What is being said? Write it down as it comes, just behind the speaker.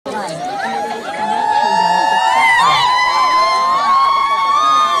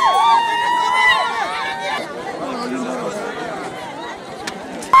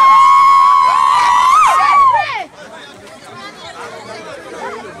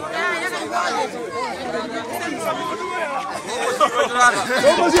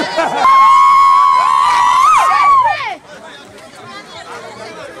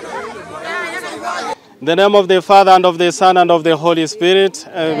In the name of the Father, and of the Son, and of the Holy Spirit.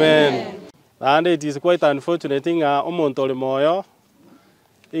 Amen. And it is quite unfortunate thing omontole moyo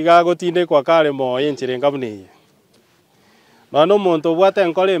iga gotinde kwa kale moyo nchirenga buni. Bano monto bwate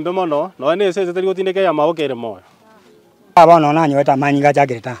nkole mbe mono no ne sese teri gotinde ke ya maokere moyo. Abana nanyo weta manyinga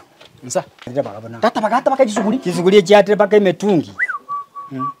jagereta. Nsa. Tabaka kisuguri. Kisuguri chiate paka imetungi.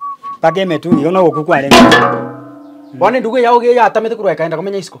 Paka imetungi ona okukwale. Bwana ndugu yao ya atamete kurwa kaenda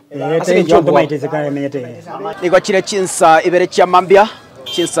kumenya isko. Ase njombo maiteze kale menyete. Niko chire chinsa ibere chia mambia,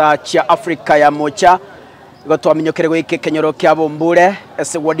 chinsa chia Afrika ya mocha. Niko twaminyokere gwike kenyoro kya Bombure,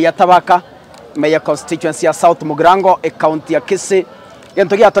 ese wadi ya Tabaka, meya constituency ya South Mugrango, county ya Kisii.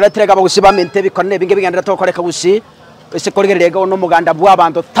 Gento gya toletrega bagusiba mente bikone binge bigendera to koreka gusi. Ese koregerega ono muganda bwa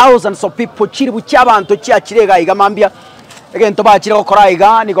abantu thousands of people chiri bucya abantu chia chirega iga mambia. Gento ba chire gukora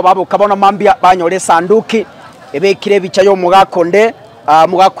iga niko babo kabona mambia banyore sanduki. Ebekire bicayo mugakonde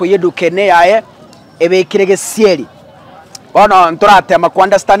mugakoye dukene yae ebekire gesieri bona ntorate amaku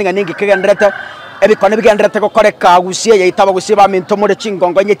understanding aningi kegendrete ebikone bigendrete gokoreka gusie yaitaba gusiba minto muri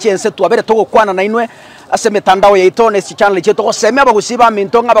cingongo nye cyense tuabere tugukwana na inwe ase mitandao yaitone si channel cyeto goseme abagusiba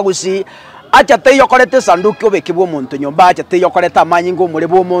minto ngabagusi acha teyo korete sanduki obekibwo muntu nyomba acha teyo koreta amanyingo muri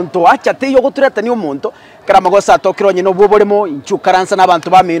bo muntu acha teyo gutureta ni umuntu karamagosa tokiro nyino bwo borimo inchukaransa nabantu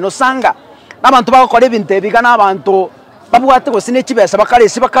bamino sanga n'abantu bakora ibintu biga n'abantu babwate gose n'ikibesa bakare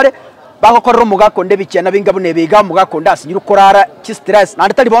bakokorera mugakonde bikena bingabune biga mugakonda asinyira ukorara ki stress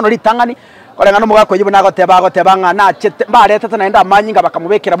nandi tari bono litangani orenga no mugakonye bunagote banga na chete bareta tanaenda amanyinga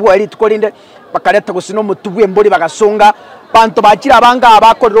bakamubekera bwo eri tukolinde bakareta gose no mutubwe mbori bagasunga bantu bakira abanga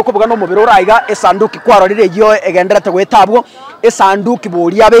bakorera ko buga no mubiro raiga esanduki kwarorire yo egenderete gwetabwo esanduki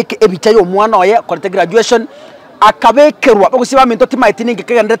buri abeke ebicayo umwana oye korete graduation akabekerwa bagusiba minto timaitingi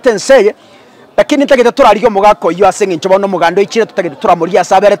kegenderete nseye lakini tagete turariyo mugako yo asenga nchoba no mugando ikire tutagete turamuri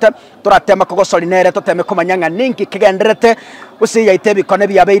asaberete turatema kogosori nere tuteme komanyanga ninki kegenderete usi yaite bikone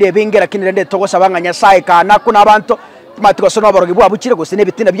byabeire binge lakini rende togosaba nganya sai kana kuna abantu tumatiko sono aborogi bwa bucire gose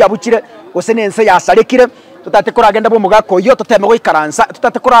nebitina bya bucire gose nense yasarekire tutate kuragenda bo mugako yo tuteme go ikaransa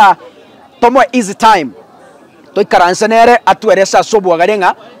tutate kura tomo easy time to ikaransa nere atweresa sobu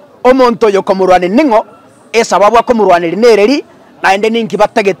agarenga omonto yo komurwane ningo esababu akomurwane nereri naende ningi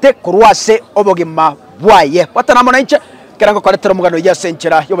batagete kurwase obogima bwaye batanamo nainche kerango kwaretera mugano ya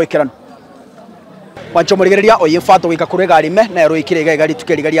senchera yobekerano wancho murigereria oyimfato wika kurega rime na ero ikirega gari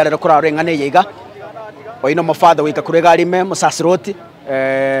tukeri arero kura renga ne yiga oyino mafado wika kurega rime musasiroti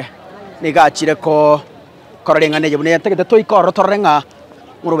nigachire ko korenga ne yebune tagete to ikoro torenga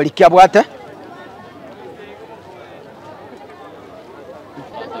muruberikia bwate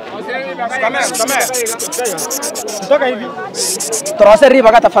Toka hivi. Torose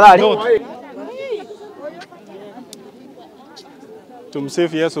riba tafadhali.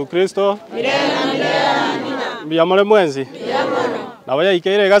 Tumsifu Yesu Kristo. Miyamole mwenzi. Na waya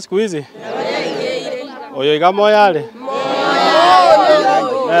ikeire ga siku hizi. Oyo igamo yale.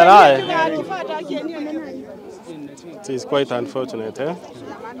 Right. It is quite unfortunate, eh?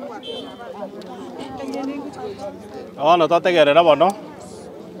 Ono tategerera bono.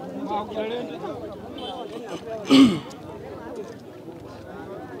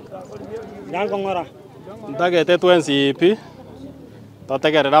 Ngangongora. Ndagete twensi ipi.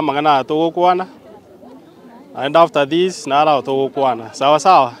 Tategerera mangana tugukwana. And after this, nara tugukwana. Sawa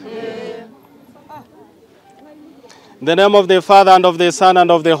sawa. In the name of the Father, and of the Son,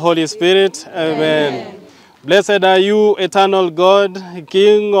 and of the Holy Spirit. Amen. Blessed are you, eternal God,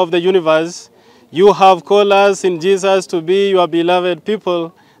 King of the universe. You have called us in Jesus to be your beloved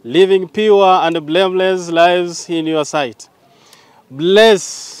people, living pure and blameless lives in your sight.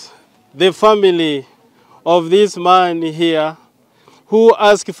 Bless the family of this man here who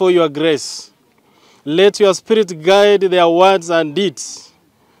ask for your grace. Let your Spirit guide their words and deeds,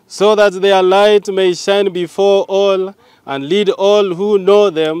 so that their light may shine before all and lead all who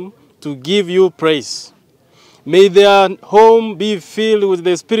know them to give you praise. May their home be filled with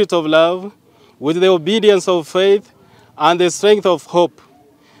the spirit of love, with the obedience of faith, and the strength of hope.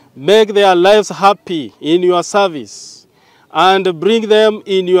 Make their lives happy in your service, and bring them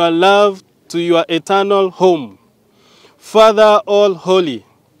in your love to your eternal home. Father all holy,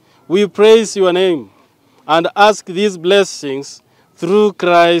 we praise your name and ask these blessings through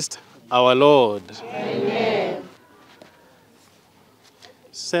Christ our Lord. Amen.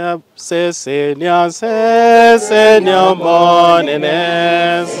 Sesenia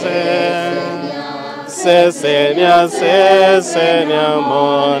monene Sesenia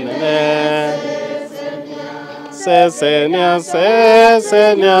monene Sesenia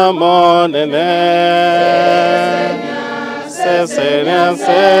monene Sesenia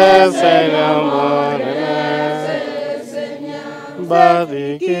monene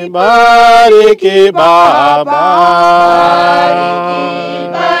Bariki bariki baba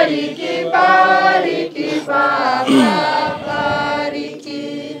Bariki, bariki, baba, bariki.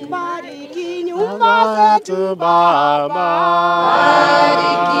 Bariki nyumba zetu baba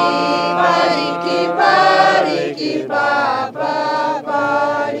bariki, bariki, bariki, baba,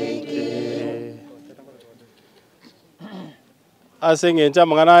 bariki. Asengencha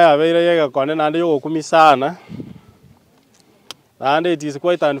mangana ya beire yega kone nande yo okumi sana. And it is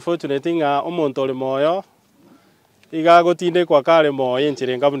quite unfortunate nga omonto oli moyo iga gotinde kwa kale moyo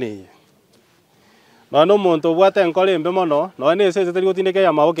enchirenga buni. Nano omonto bwate nkole embe mono no ne ese teri gotinde ke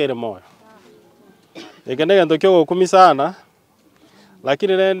ya maokere moyo. Ekende gento kyo okumi sana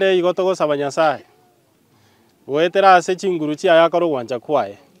lakini rende igoto gosaba Nyasaye. Wetera ase chinguru chia yakoro gwanja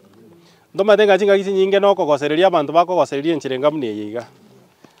kwae. Ndoma tenga chinga kisi nyinge no kogosereria abantu bakogosereria enchirenga buni yiga.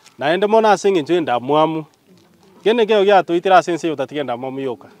 Na ende mona asinge ntwenda mwamu. Kene keo gya tuitira sense yotatigenda mwamu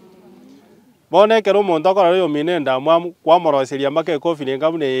yoka. Bone kero omonto akora yo minenda mwamu kwa moroseria make coffin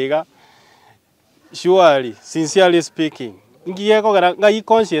engabune yiga. Surely, sincerely speaking, ngiye kogera ngai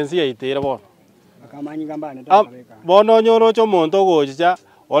conscience yaitira bono. Akamanyi gambane tabeka. Bono nyoro cho monto gocha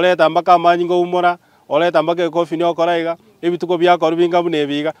oleta mbaka amanyi ngo umora oleta mbaka coffin okoraiga ebituko byakoro bingabune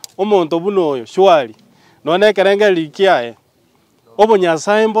biga omonto buno oyo surely none kerenge likiae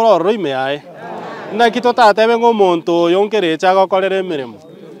obonyasaye mbororo ime aye na kitotatebe ngo omonto yonkerecha gokorera emirimo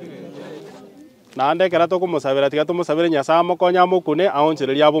nande kera tokumusabira tiga tumusabire Nyasaye amokonya mokune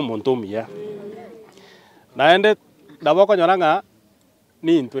aonchereria abo omonto omuya naende ndabokonyora ng'a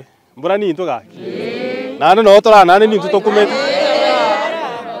nintwe mbura nintwe gaki nande no tora nande nintwe tokumeti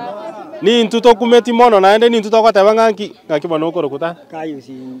nintwe tokumeti mono naende nintwe tokoteba ng'aki bono okorokuta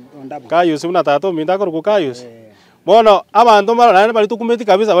Kayusi ondabo. kayusi buna tato minta koroku kayusi bono abantu mara nande bari tukumeti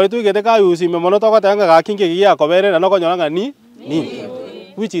kabisa bari tuigete kayusi memono tokoteba ng'aki ngigia akobere na nokonyora ng'a nintwe,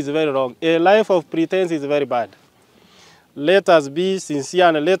 which is very wrong. A life of pretense is very bad. Let us be sincere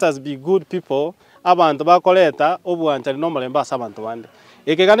and let us be good people. Abantu bakoleta obwanchari no mulemba asa abantu bande.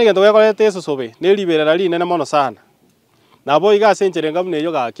 Ekegane gento gekoleta esosobe ne liberera linene mono sana. Nabo iga sencherenga mune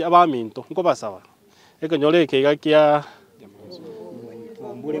yo gaki abaminto nko basaba. Ekonyole ekega kia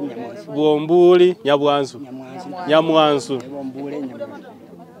Bombule mnyamwansu. Buombuli nyabwansu. Nyamwansu. Bombule nyamwansu.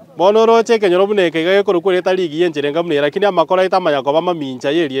 Bono roche kenyoro mune ekega gekorokureta ligi yencherenga mune lakini amakora itamanya koba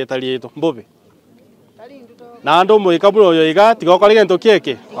mamincha yeri etalieto mbobe. Nando muikabulo oyo iga tigokora gento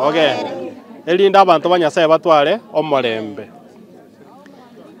kieke. Okay. Elinda abantu banyasaye batware omorembe.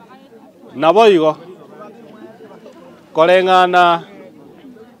 Nabo igo kolengana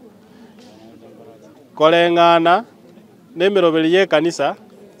nemiroberi ye kanisa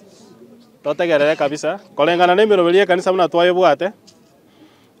totegerere kabisa kolengana nemiroberi ye kanisa buna twaye bwate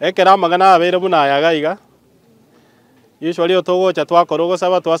ekera magana abere buna yagaiga usually otogocha twakorogo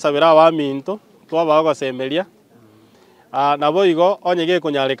saba twasabira abaminto twabagosemeria nabo igo onyege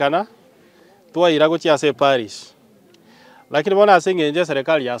kunyarekana twaira gochia se parish lakini bona asengenje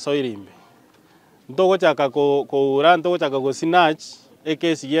serikali ya soirimbe ntogochaka koura ntogochaka go sinach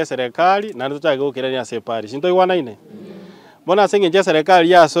ekesi ya serikali na ntochaka gokirania se parish nto igwana ine bona asengenje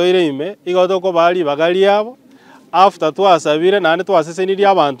serikali ya soirimbe igotoko bali bagali abo after twasabire nane twaseseniria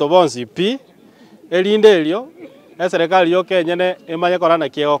abantu bonsi pi elinde elio serikali yo Kenya emanye korana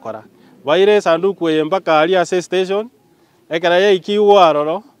kiegokora baire sanduku embaka ali ase station ekera ye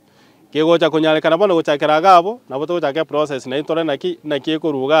ikiwaroro kegocha kunyarekana bono gochakera gabo nabo togochaka process na intore na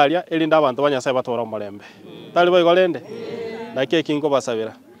kiekorugaria elinda abantu banyasaye batwara omorembe tali boigolende na kinko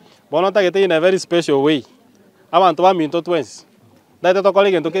basabira bono tagete in a very special way abantu baminto twensi ndate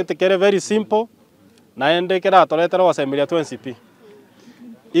tokore gento kere very simple na ende kera toretero wasemiria 20p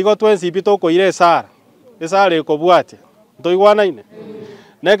igo 20p tokoire esara ekobwate ntoigwana ine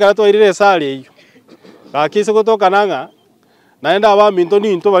nekara toirire esara eyo gakise gotokananga naenda abaminto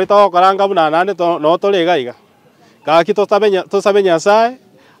ninto bari tokoranga buna nane no toregaiga gaki tosabe Nyasaye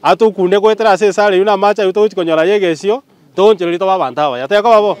atukunde gwetera ase esara eyo na macha yuto konyora yegesio tonchereri to babanta aba yateko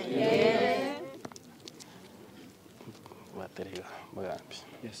babo baterega magambi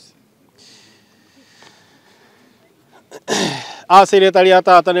yes Asirita ria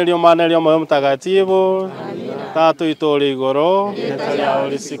Tata nĩrĩo Mwana nĩrĩo Muoyo Mũtagatifu. Tatu itũũrĩ igũrũ, rĩĩtwa rĩao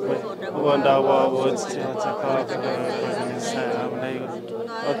rĩcikwe. Ũgonda wa wote tunatakao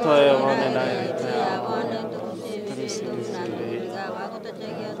otoe wone na rĩĩtwa yao.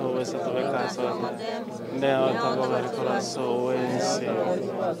 Tuweze tuweka sote. Ndio tutagomerikora sowensi.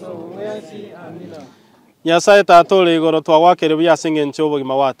 Nyasaye Tata ũrĩ igũrũ twagwakĩrĩria ase nchobo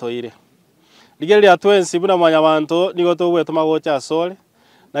gima watoire. Rigeria twensi buna mwanya bantu nigo tugwetuma gocha sole.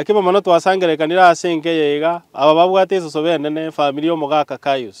 Na kiba mono twasangerekanira ase nke yega aba babwate isoso benene family omugaka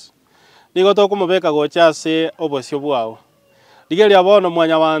Kayus. Nigo tokumubeka gocha ase obosio bwao. Rigeria bono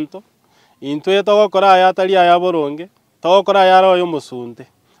mwanya bantu intwe togokora aya atari aya boronge togokora aya royo musunte.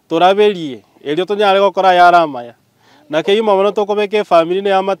 Turaberie elio tonyare gokora aya aramaya. Na keima mono tokobeke family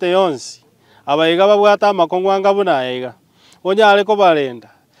ne amate yonsi. Abayiga babwata amakongwanga buna yega. Onyare ko barenda.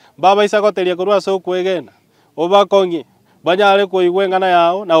 Baba isagoteria kurwa so kwegena. Obakongi banyare kuigwengana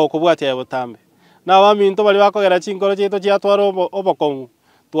yao na okubwatia yabutambe. Na baminto bali bakogera chinkoro chito chiatwara obokongu.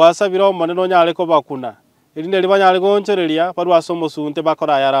 Twasabira omone no nyare ko bakuna. Irinde libanyare gonchereria barwa so musunte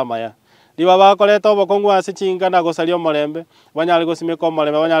bakora yaramaya. Liba bakoleta obokongu ase chingana gosalia omorembe. Banyare gosimeka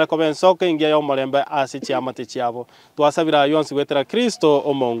omorembe banyare ko bensoke ingia yo omorembe ase chiamate chiabo. Twasabira yonsi gwetera Kristo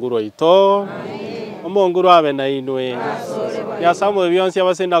omonguru ito. Omonguru abe na inwe. Ya samu byonsi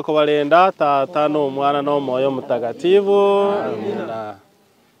abasenda ko barenda Tata no Mwana no Moyo Mutagatifu. Amina.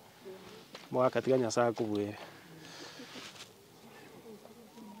 Mwaka tiganya saa kubwere.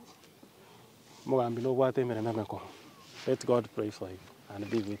 Mugambi no gwatemere nameko. Let God pray for you and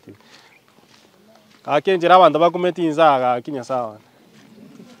be with you. Akenjira abantu bakumetinza agakinya sawa.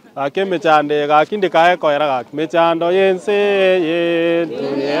 Akemechande gakinde kae koera gakimechando yense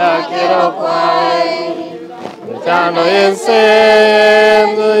yentu yakero kwai. Mechando yense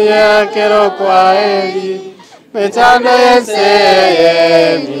yentu yakero kwai. Mechando yense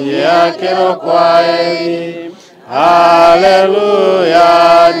yentu yakero kwai. Hallelujah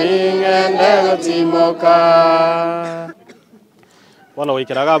ningende gotimoka. Wana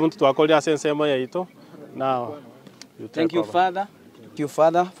wikiraga muntu twakolya sensemo yaito. Now Thank you, Father. Thank you,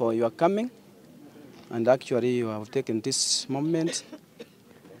 Father, for your coming. And actually, you have taken this moment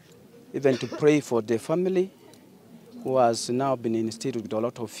even to pray for the family who has now been instilled with a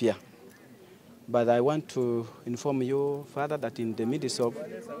lot of fear. But I want to inform you, Father, that in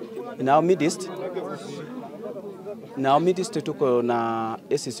our midst, tuko na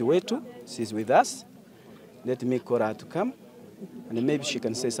Esisi wetu, she's with us. Let me call her to come, and maybe she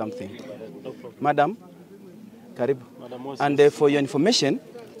can say something. Madam, karibu. And for your information,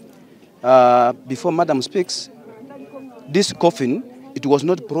 before Madam speaks, this coffin, it was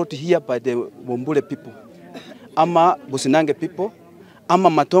not brought here by the Wombule people, ama Businange people, ama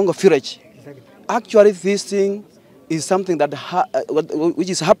Matongo village. Actually, this thing is something that which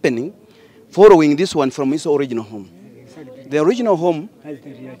is happening following this one from its original home. The original home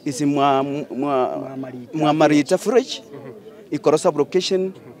is in Mwamarita village, Ikorosa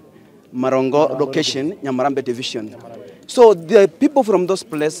location, Marongo location, Nyamarambe division. So the people from those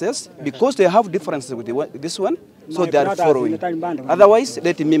places, because they have differences with this one, so they are following. Otherwise,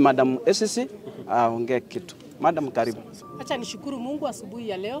 let me, Madam Esisi, aongee kitu. Madam, karibu. Acha nishukuru Mungu asubuhi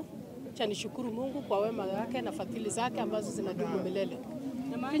ya leo. Acha nishukuru Mungu kwa wema wake na fadhili zake ambazo zinadumu milele.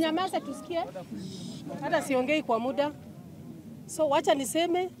 Tunyamaze tusikie. Hata siongei kwa muda. So wacha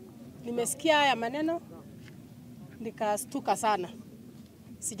niseme, nimesikia haya maneno nikastuka sana.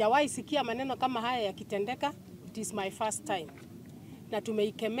 Sijawahi sikia maneno kama haya yakitendeka. It is my first time. Na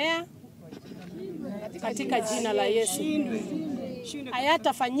tumeikemea katika jina la Yesu.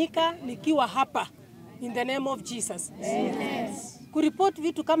 Hayatafanyika nikiwa hapa in the name of Jesus. Amen. Kuripoti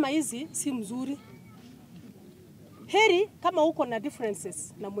vitu kama hizi si mzuri. Heri kama uko na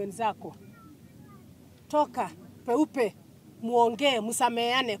differences na mwenzako. Toka peupe, muongee,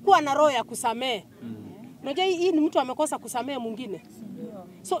 msameheane, kuwa na roho ya kusamehe. Unajua hii ni mtu amekosa kusamehe mwingine.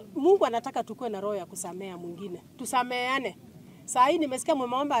 So Mungu anataka tukue na roho ya kusamea mwingine. Tusameheane. Saa hii nimesikia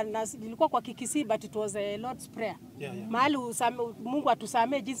mmeomba na nilikuwa kwa Kisii but it was a Lord's prayer. Mahali Mungu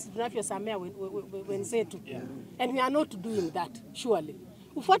atusamee jinsi tunavyosamea wenzetu. And we are not doing that surely.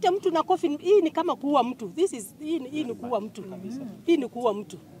 Ufuate mtu na coffin, hii ni kama kuua mtu. Hii ni kuua mtu. Hii ni kuua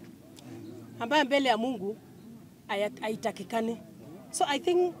mtu. Ambaye mbele ya Mungu haitakikani. So I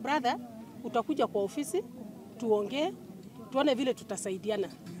think brother utakuja kwa ofisi tuongee tuone vile tutasaidiana.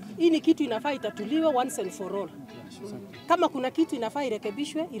 Hii ni kitu inafaa itatuliwe once and for all. Kama kuna kitu inafaa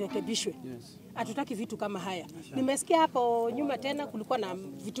irekebishwe, irekebishwe. Hatutaki vitu kama haya. Nimesikia hapo nyuma tena kulikuwa na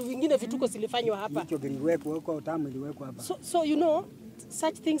vitu vingine vituko zilifanywa hapa. Hicho kiliwekwa huko, tamu iliwekwa hapa. So you know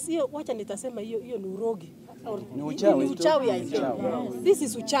such things, hiyo wacha nitasema hiyo ni urogi. Ni uchawi. This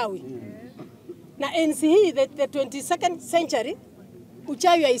is uchawi. Na enzi hii the 22nd century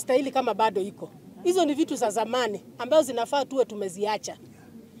uchawi haistahili kama bado iko. Hizo ni vitu za zamani ambazo zinafaa tuwe tumeziacha.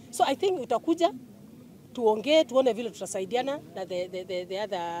 So I think utakuja tuongee tuone vile tutasaidiana na the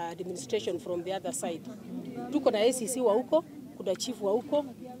other administration from the other side. Tuko na ACC wa huko, kuna chief wa huko,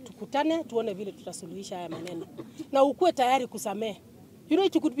 tukutane tuone vile tutasuluhisha haya maneno. Na ukue tayari kusamehe. You know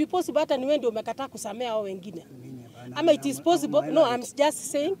it could be possible hata ni wewe ndio umekataa kusamehe hao wengine. Ama it is possible, no I'm just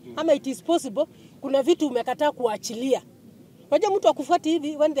saying, ama it is possible kuna vitu umekataa kuachilia. Unajua mtu akufuati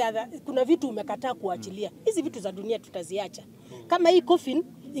hivi when the other, kuna vitu umekataa kuachilia. Hizi vitu za dunia tutaziacha. Kama hii coffin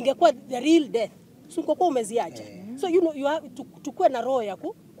ingekuwa the real death, singekuwa umeziacha. So you know you have tukue na roho ya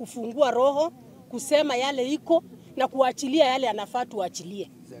kufungua roho, kusema yale iko na kuachilia yale anafaa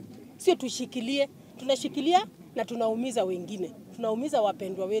tuachilie. Sio tushikilie, tunashikilia na tunaumiza wengine. Tunaumiza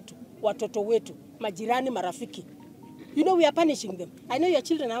wapendwa wetu, watoto wetu, majirani, marafiki. You know we are punishing them. I know your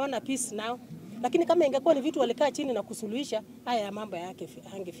children hawana peace now. Lakini kama ingekuwa ni vitu walikaa chini na kusuluhisha, haya mambo yake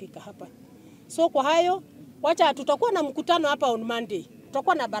hangefika hapa. So kwa hayo, wacha tutakuwa na mkutano hapa on Monday.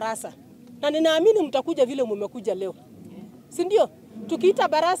 Tutakuwa na barasa. Na ninaamini mtakuja vile mmekuja leo. Si ndio? Tukiita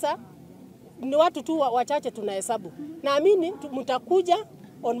barasa ni watu tu wachache tunahesabu. Naamini mtakuja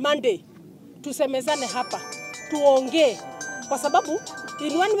on Monday. Tusemezane hapa. Tuongee. Kwa sababu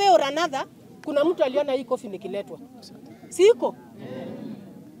in one way or another kuna mtu aliona hii coffin ikiletwa. Siko?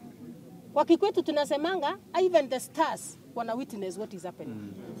 Kwa kikwetu tunasemanga even the stars wana witness what is happening.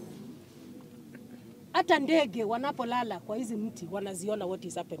 Hata ndege wanapolala kwa hizi mti wanaziona what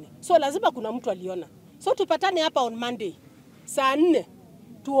is happening. So lazima kuna mtu aliona. So tupatane hapa on Monday saa 4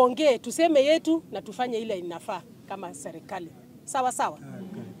 tuongee, tuseme yetu na tufanye ile inafaa kama serikali. Sawa sawa.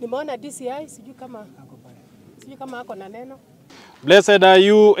 Nimeona DCI sijui kama ako na neno. Blessed are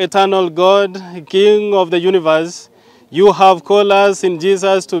you, eternal God, King of the universe. You have called us in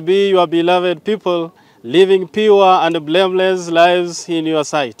Jesus to be your beloved people, living pure and blameless lives in your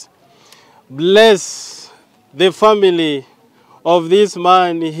sight. Bless the family of this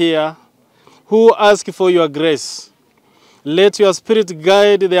man here who ask for your grace. Let your spirit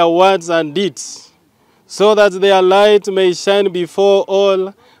guide their words and deeds, so that their light may shine before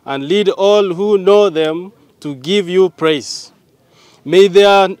all and lead all who know them to give you praise. May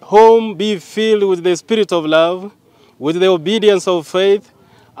their home be filled with the spirit of love, with the obedience of faith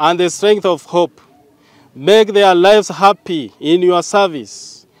and the strength of hope. Make their lives happy in your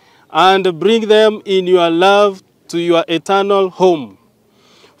service and bring them in your love to your eternal home.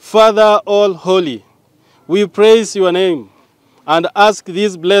 Father all holy, we praise your name and ask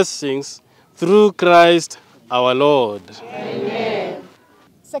these blessings through Christ our Lord. Amen.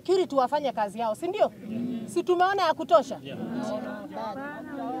 Security wafanye kazi yao, si ndio? Si tumeona ya kutosha?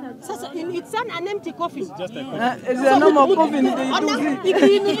 Sasa it's an empty coffin. It's a normal coffin.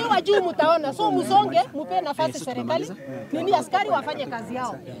 Ikiinuliwa juu mtaona. So msonge, mupe nafasi serikali. Nini askari wafanye kazi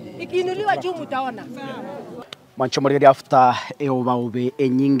yao. Ikiinuliwa juu mtaona. Mancho muri after eobaube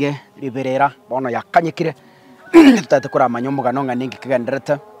enyinge liberera bono yakanyikire. Tutate kura manyomo ganonga ningi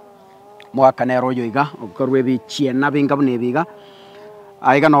kigenderete. Mwaka nero yoiga okorwe bichie na binga bunebiga.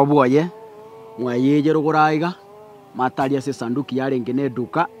 Aiga no buoye. Mwayeje ruguraiga. Mataria se sanduki yale ngene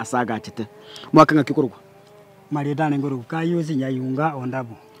duka asaga chete. Mwaka ngakikuruka. Maritane nguru kayusi nyayunga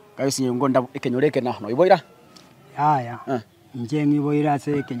ondabu. Kayusi nyayunga ondabu ikenyoreke na no iboira. Aya. Njengi boira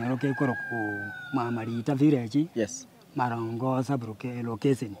se kenyoroke koroku mamarita vireji. Yes. Marongo sabruke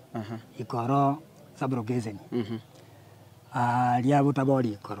location. Ikoro sabrukezeni. Lia butabori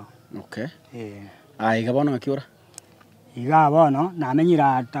ikoro. Okay. Aiga bono ngakiura. Iga bono na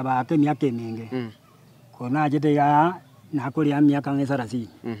menyira tabake myake mingi. Kona jete ya na kuria myaka ngesarasi.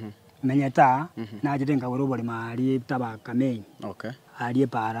 Menyeta na jete ngaboro boli mari Tabaka main. Okay. Ali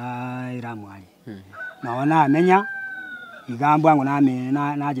para iramwali. Naona menya igambwa ngo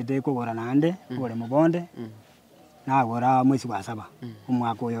na jete kugora nande kugora mubonde. Na gora mwezi wa 7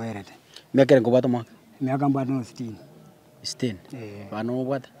 umwaka uyo erete. Myaka ngo bato mwaka. Myaka mbwato 16. 16. Bano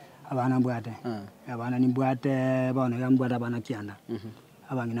bwata. Abana mbwate. Abana ni mbwate bano yambwata bana kianda.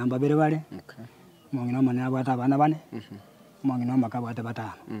 Abangi namba bere bale. Okay. Mongino mane abwata bana bane. Mongino makabwata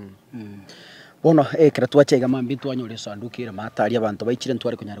batano. Bono kira twachega mambi twanyore sandukire matari abantu baichire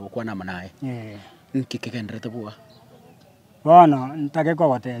ntware kunyara gukwana manae. Nkikigenderete bua. Bono ntake ko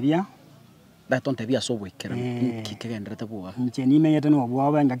gotebia. Datonte bia sobwekera nkikigenderete bua. Nche ni menyete no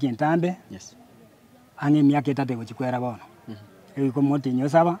bua benga kintambe. Yes. Ange myaka itate guchikwera bono. Iko moti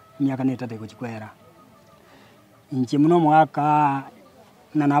nyosaba myaka ne itate guchikwera. Nche muno mwaka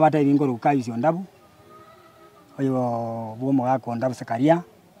na nabata ibingo rukayo ndabu. Oyo bo mwaka ndabu sakaria.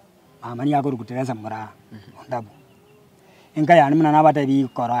 mama ni akuru kuteresa mura ondabu inka yani muna nabate bi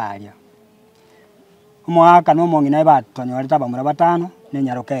koraria umwaka no mongina ba tonyore taba mura batano ne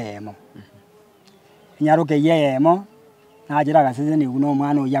nyaruke yemo nyaruke yemo najira gaseze ni uno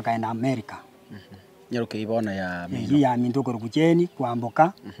mwana uya kaenda America nyaruke ibona ya ya minto kuru kucheni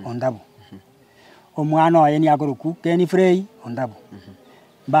kwamboka ondabu omwana oye ni akuru ku Keni Frey ondabu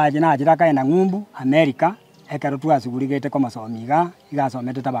baje najira kaenda ngumbu America ekero twasugurigete kwa masomiga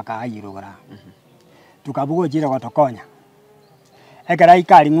igasomete Tabaka ayirugura tukabugo jira gotokonya ekera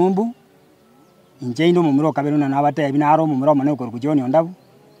ikari ngumbu inje indo mumuro kabere na nabate binaro mumuro mane ukuru kujoni ondabu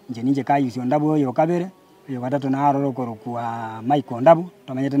inje ninje kayusi ondabu yo kabere yo gatatu naro ukuru kwa Mike ondabu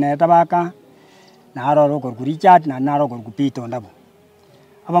tomanyete na Tabaka naro ukuru ku Richard na naro ukuru ku Peter ondabu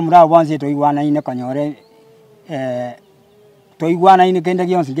aba mura bonse to iwana ine konyore to iwana ine kende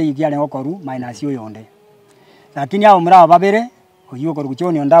gionse nje yikiale okoru minus yo yonde lakini abo mura babere oyo ukuru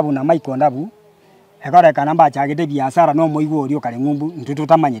kujoni ondabu na Mike ondabu ekore kanamba chagete biashara no moigo orio kale ngumbu ntutu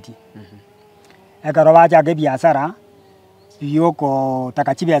tamanyeti ekaro bachage biashara yoko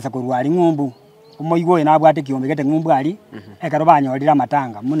takachibesa kurwari ngumbu moigo ina bwate kiombe gete ngumbu ali ekaro banyorira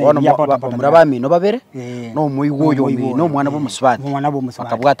matanga mune ya pota muraba mino babere no moigo yo no mwana bo muswati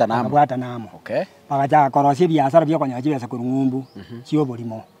akabwata namo okay bagaja korosie biashara byo konyachibesa kurungumbu chiyo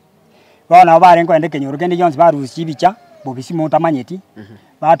bolimo bona bare ngo ende kenyoro kende Jones baru chibicha bobisi mutamanyeti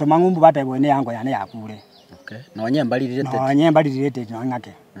bato mangumbu batebone yango yane yakure okay no nyembalirete no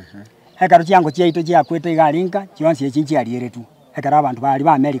ngake ekaro chiango chiaito chia kwete galinka chionsi echinchi alieretu ekara abantu bali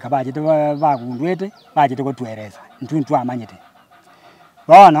ba America bajete bagundwete bajete gotwereza ntuntu amanyete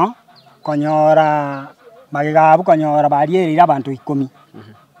bono konyora magigabu konyora balierira abantu 10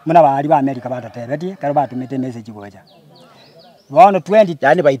 muna bali ba America batatebeti karo batumete message goja bono 20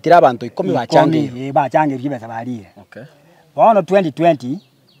 yani baitira abantu 10 bachange bachange ribesa balire okay bono 2020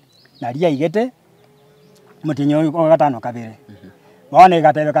 naria igete mutinyo gatano kabere bono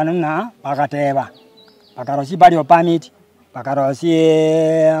igatebe kanuna bakateba bakarosi bali permit bakarosi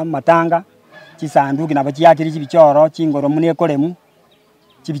matanga chisanduki nabo chiakiri chibichoro chingoro mune kolemu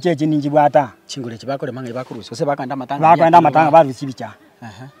chibicheche ninji bwata chingore chibakole mangi bakurusi kose bakanda matanga barusi bicha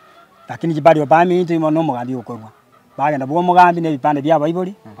lakini chibali permit mono mugambi ukorwa bagenda bwo mugambi ne bipande bya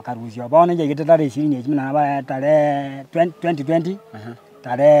bayiboli bakaruzio bono nje gite tare 20 chimina ba tare 2020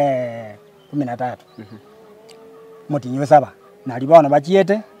 tare 13 mutinyo saba nali bono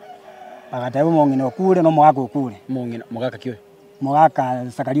bachiete bagatebo mongino kule no mwako kule mongino mogaka kiwe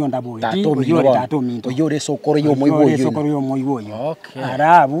mogaka sakalio ndabo tato minto oyore sokoro yo moigo yo okay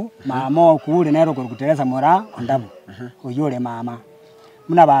arabu mama kule nero kuteresa mora ndabu oyore mama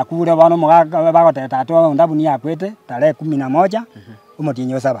muna bakure bono mogaka bagoteta tato ndabu ni akwete tare 11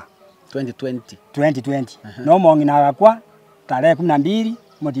 umutinyo saba 2020 no mongina agakwa tare 12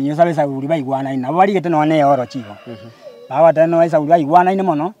 mutinyo saba sa uri baigwana ina bali gete no ne oro chigo bawa tano esa uri baigwana ine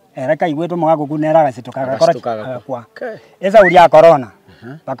mono ereka igweto mogako kunera gasitoka gakora kwa esa uri ya corona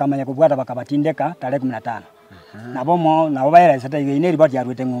bakamanya kubwata bakabatindeka tare 15 nabomo nabo bayera seta ine ribot ya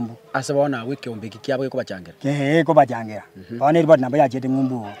rwete ngumbu ase bona wiki ombeki kyabo ko bachangira ko bachangira bona ribot nabo ya chete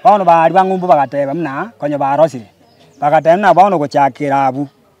ngumbu bona bari bangumbu bagateba mna konyo barosire bagatena bona gochakira abu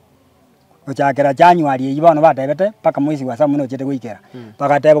gochakira January ibono batebete paka mwezi wa samuno chete gwikera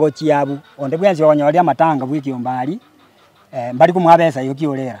bagateba gochiabu onde bwenzi onyoria matanga wiki ombali mbali kumwabesa yo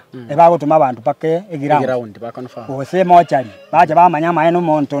kiolera ebagotuma abantu pake eground bakonfa ose mochari baje bamanya maeno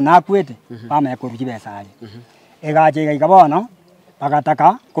monto nakwete bamanya kurukibesa ali egaje gabono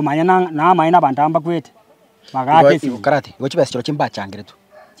bagataka kumanya na maina abantu amba kwete bagate si karate gochibesa chiro chimbachangire tu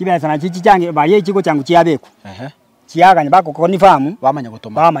chibesa na chichi change baye chiko changu chiabeku chiaga nyabako confirm bamanya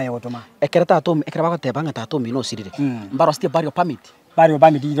gutuma ekera bagotebanga tatomi no sirire mbaro stie barrio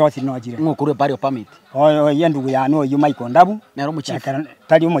permit irosi no jire ngokuru barrio permit yendugu ya no yu Mike Ndabu nero muchifu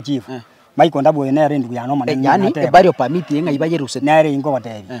tali umuchifu Mike Ndabu ene ndugu ya no manene yani barrio permit yenga ibaye ruse nere ingo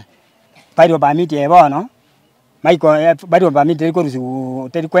batebi barrio permit ebono Mike barrio permit iko rusu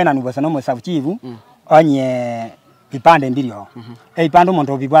teri kwena nubosa no musafuchivu onye bipande mbilio ipande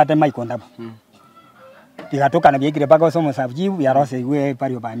umuntu bibwate Mike Ndabu igatoka na byekire paka so musafuchivu ya rose iwe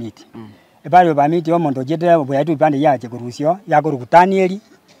barrio permit barrio permit yo muntu jete bwatu ipande yache kurusio yakuru kutanieli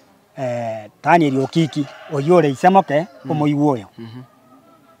tanieli okiki oyore isemoke omoiwoyo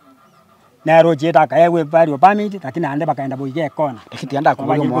naro jeta kaewe barrio permit lakini ande bakaenda boige kona ekiti anda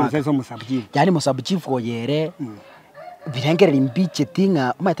kuboyo mwaka so musabuchifu yani musabuchifu oyere birengere limbiche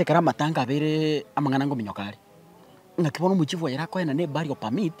tinga umatekera matanga bere amangana ngo minyokali ngakibono muchifu oyera kwena ne barrio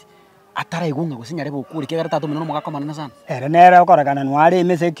permit atara igunga gusinyare bukuri kegara tatu mino mugako manana sana nere okorakana nware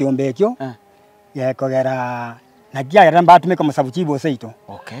mese kiombe kyo ye kogera na kia ya batumika musabuchibu oseito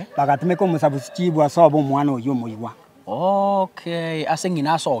Okay. bagatumika musabuchibu asobo omwana oyo moigwa Okay,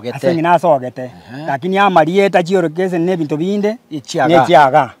 asengina asogete. asengina asogete lakini amarieta chiorokese ne bintu binde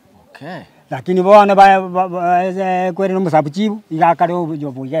Ichiaga. Okay. lakini bone ba kwere no musabuchibu igakare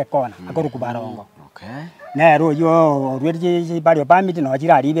oyo buige kona akoru kubarongo Okay. nero yo rwete bari pamiti no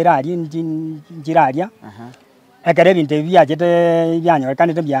chirari berari chiraria ekere bintu byachete byanyo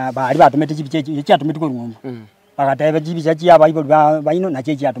kanite bya bari batumete chibiche chatumite ko rumbu bagatebe chibiche chia baibuli baino na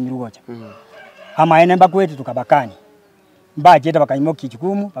chechi atumiru gocha amaene bakwete tukabakani mbachete bakaimoki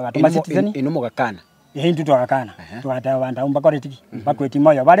chikumu bagatuma citizen ino mugakana hindu twakana twata banda umbakore tiki bakwete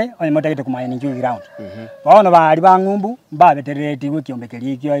moyo bare oyo motegete kumaene nju ground baona bari bangumbu mbabeterete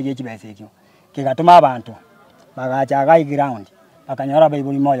gwikiombekerie kyo egechibese ekyo kigatuma abantu bagachaga ground bakanyora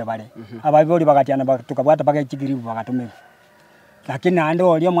baibuli moyo bare abaibuli bagatiana tukabwata baka chigiribu bagatumira lakini ande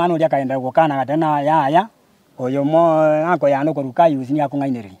olio mwana ulia kaenda gukana gatena yaya oyo mo anko yano ko rukai usini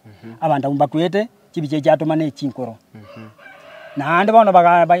akungaineri abantu umbakwete chibiche cyatuma ne chinkoro na ande bono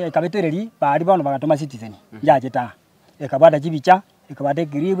bakabetereri bari bono bagatuma citizen njacheta ekabata chibicha ekabata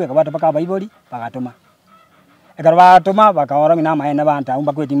giribu ekabata baka baibuli bagatuma ekarbatuma bakaora mina maene banta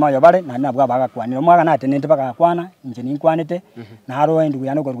umbakwete moyo bare na nabwa bagakwanira mwaga na tenente bagakwana inje ninkwanete na haro endu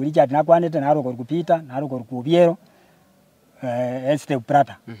yano ko rugiri cyati nakwanete na haro ko kupita na haro ko kubiero este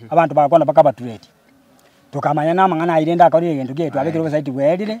prata abantu bagakwana bakabatureti tukamanya na mangana irenda akori egento getu abekiro site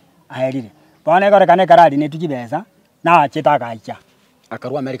bwerire aherire bone gore kane karadi ne tujibeza na cheta gaicha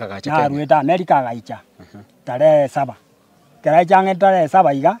akaru America gacha na rueta America gaicha tare 7 kera change tare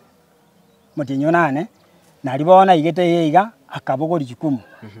 7 iga mutinyo nane na ribona igete iga akabogori chikumu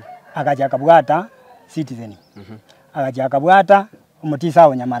akaja akabwata citizen akaja akabwata umutisa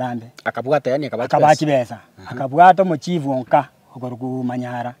onyamarambe akabwata yani akabachi besa akabwata muchivu onka ogorugu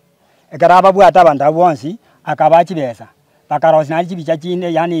manyara ekaraba bwata banda bonsi akabachi besa bakarosi na chibicha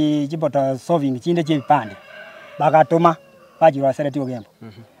chinde yani chiboto solving chinde chipande bakatuma bajiro sereti ogembo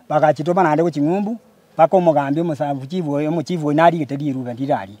bakachituma nande kuchingumbu bakomugambi musabuchivu oyo muchivu nari getedi ruga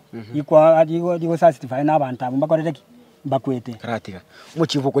ndirari ikwa adigo sastify na banta bakorereki bakwete karatiga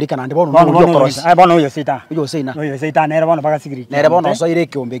muchivu kulika nande bono no korosi bono yo sita yo sita nere bono bagasigiri nere bono so ire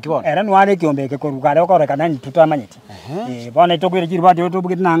kiombe kibono era nware kiombe ke koruga re koreka nani tutamanyeti bono itogwire chiri bati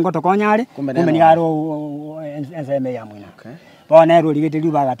otobugiti nango tokonyare kumeni garo enseme ya mwina bono ero ligete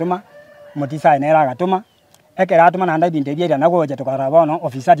liba gatuma mutisa nera gatuma ekera atuma nanda binte byera nagoje tokara bono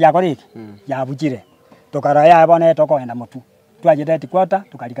officer yakoriki yabukire tokara ya bono tokoenda mutu twajete tikwata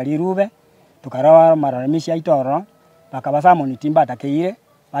tukalikali rube tukarawa maramisha itoro bakabasa monitimba takeire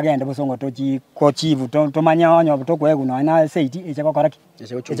bagende Bosongo tochi kochivu tomanya onyo tokwegu no na seiti echeko koraki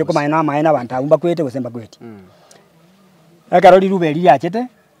echeko maina maina banta umba kwete gosemba kwete akaroli rube ri achete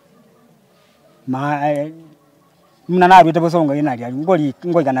muna na rwete Bosongo ina ria ngoli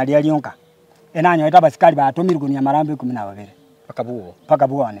kana ria lionka enanyo eta basikali batumirwa ni amarambe 12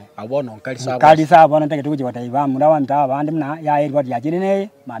 pakabuone abono kali sabo na teke tukuji wataiba mura wanta abandi muna ya erwa ya jirene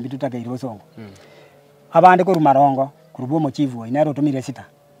mambi tutake Bosongo abandi ko rumarongo kurubo mochivu inaro tumire sita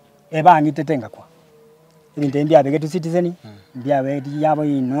eba ngitetenga kwa ibinte mbya begetu citizen mbya bedi yabo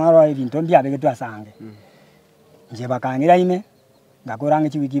inoro ibinto mbya begetu asange nje bakangira ime ngakorange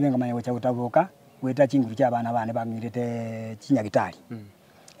chiwikibe ngamaye cha utabuka weta chinguru cha bana bane bangirete chinyagitari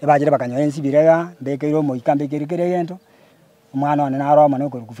ebajire bakanyoye nsibirega mbekero mo ikambe kerekere yento umwana wane naro mane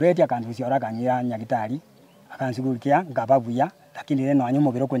ko kufreti akandusi ora kanyira nyagitari akansigurukia ngababuya lakini reno anyo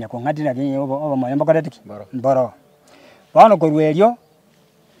mobiro konya ko ngatira kinyi obo moyo mbakoretiki mboro bano korwelio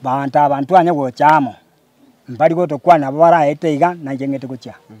banta abantu anya gochamo mbali goto kwana bara eteiga na jengete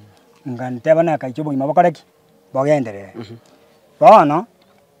gocha nganteba na kaichobo imabakoreki bogenderere bano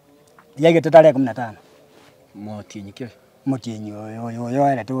yege tetale 15 motinyi yo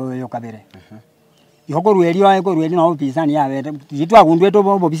era to yo kabere yoko rwelio ay ko rweli no pisani yabe yitwa gundwe to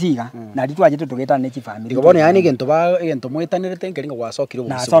bo bisiga na ditwa jete togeta ne chifamily ngobone yani gento mwetanirete ngeringa gwasokiro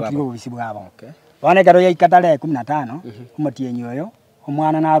bisibu babo bone karo yakatale 15 umutinyi oyo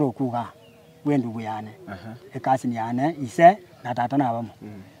omwana naro kuga wendu buyane ekasi ni ane ise na tata na bamo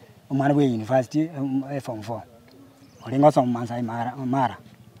omwana we university form 4 olingo so mansai mara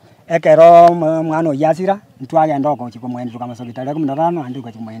ekero mwana yasira ntwage ndoko chiko mwene tukamasogitale 15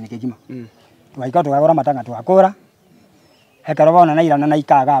 anduka chimwene kejima twaika tukagora matanga twakora ekero bona na irana na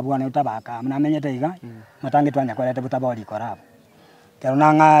ikaga abwana utabaka mnamenyete iga matange twanya korete butabori korabo kero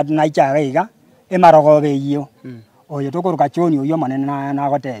nanga na ichaga iga emarogo beyo oyo tokoruka choni oyo manene na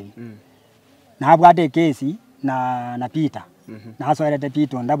gotebi na bwate kesi na Peter na soerete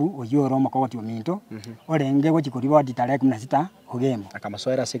Peter ndabu oyo romo kogoti ominto orenge gochikoribo ditare 16 ogembo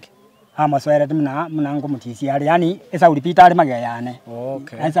akamasoera siki amaswere muna ngomutisi ali yani esa ulipita ali magayane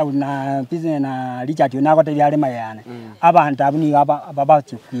Okay. esa una pise na Richard una kote ali magayane abantu abuni baba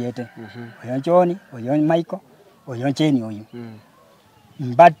chikiete oyo John oyo Michael oyo Cheni oyo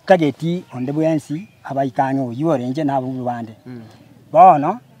mbata geti onde bwensi abaikanye oyo orenje na abu bande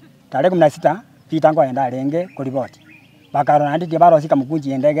bono tare 16 pita ngo enda renge ko report bakarona ndi barosika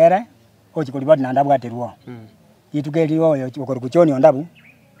mukunji endegere ochi ko report nanda bwaterwo itugeriwo oyo okorukuchoni ondabu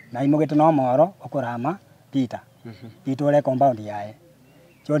na imogete no moro okurama pita pita ole compound yae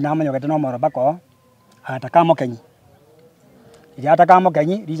cho namanyogete no moro bako atakamo kenyi iri atakamo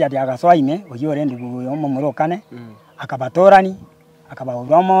kenyi Richard agaswaime oyo ore ndugu yo mumurukane akabatorani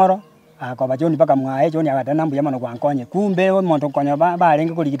akabaura moro akabajoni baka mwae joni agatana mbuya mano kwankonye kumbe we monto konya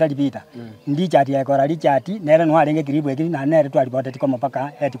barenge kurigita pita ndi chati yakora Richard nere no arenge kiribwe kiri na nere twali bote tiko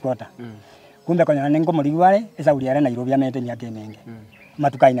mpaka headquarter kumbe konya nengo muriwale esa uri are Nairobi amete myake menge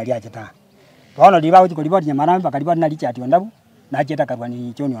matukaina lya cheta bono liba uti koliboti nyamarambe bakaliboti na Richard ondabu na cheta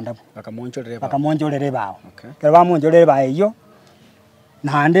karwani choni ondabu bakamonjolere bao kero bamonjolere ba iyo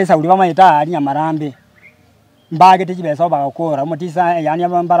na ande sa uri bamaita ali nyamarambe mbage techibeso bagakora mutisa yani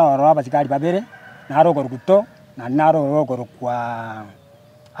ambaroro abasikali babere naro korukuto na naro korukwa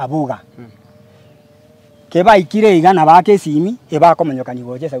abuga keba ikire igana bake simi eba komanyokani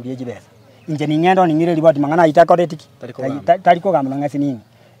goje sa uri ejibesa inje ningendo ningire liboti mangana itakoretiki tariko gamno ngasi nini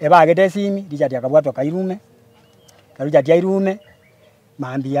eba agete simi Richard akabwatwa kairume karuja dia irume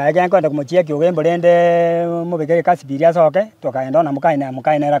mambi yake kwenda kumuchia kiogembo lende mubegere kasibiria soke tokaenda na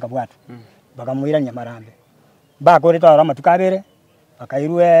mukaina era kabwatu bakamuira nyamarambe bakore twara matukabere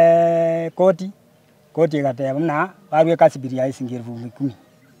bakairwe koti gateba na barwe kasibiria isingirvu 10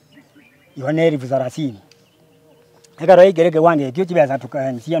 yone rivu 30 ekaro igereke wange ekyo kibeza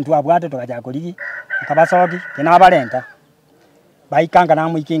tukansia ntu abwate tokaja koligi kabasogi kena balenta baikanga na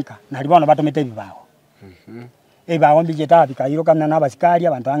muikinka nalibona batomete bibao ebao mbijeta bikairo kamna na basikali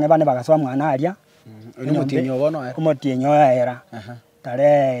abantu ange bane bagaswa mwana alia umutinyo bono umutinyo era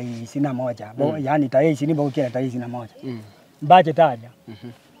tare 21 bo yani tare 20 bo kira tare 21 baje talia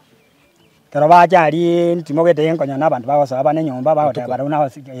kero bajali ntimogete yenkonya nabantu bagosa bane nyomba bagota baruna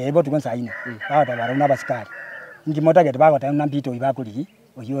yebo tukonsaine bagota baruna basikali ndimota gete bagota na mpito ibakuli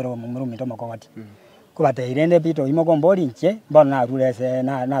oyoro mumurume tomokoti kubata irende pito imogombori nche bona arulese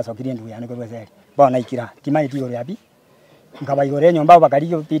na sokiri ndu yani kwezeli bona ikira timaiti yori abi ngaba igore nyomba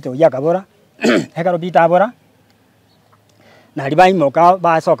bakaliyo pito yakabora ekaro pita abora na liba imoka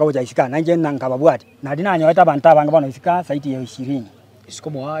basoka uja isika nanje nangaba bwati na dinanyo eta banta banga bona isika saiti ya 20 isiko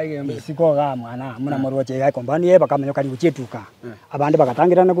mwaige isiko ga mwana muna moroche ya kombani ye bakamenyo kali uchetuka abande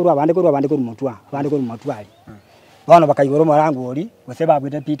bakatangira na kuru abande kuru mutwa abande kuru mutwali bono bakayigoro marangu ori guseba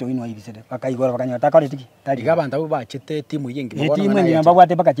bwete pito ino ibisede bakayigoro bakanyota kare tiki tali gabanda bubachete timu yengi bono timu yengi namba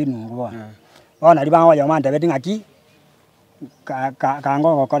bwate bakachinungu bona bona liba wa yamanda beti ngaki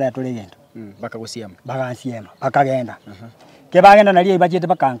kango gokora tuligendo bakagusiema bakagenda ke bagenda nali bachete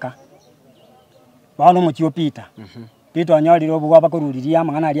bakanka bono muchio pita pito nyoliro bugwa bakururiria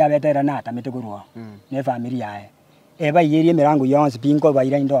mangana ali abetera na atamete kurwa ne familia yae eba yerie mirango yonse pinko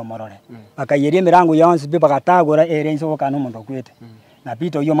baira indo morore bakayerie mirango yonse be bakatagora erenso kana mundo kwete na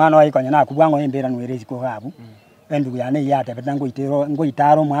pito yo mwana ayikonya na kubwango embera nwerezi ko gabu endugu yane yate betango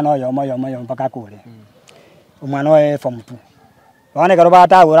itaro mwana oyo moyo mpaka kule umwana we form 2 bane karo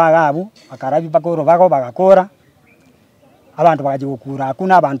batagora gabu bakarabi bakoro bako bagakora abantu bakajikura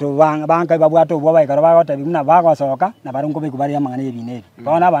akuna abantu banka babwato bo bayikaro bagote bimuna bagosoka na barungo bikubari amangane ebinebi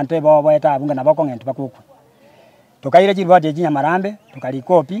bona abantu bo eta abunga na bakongento bakukwe tukaire chirwate chinya marambe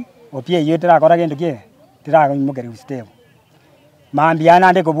tukalikopi opie iyo tirakora gendo kie tiraka mugere ustebo mambiana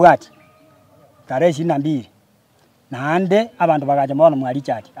ande kubwati tare 22 nande abantu bakaje mbona mwali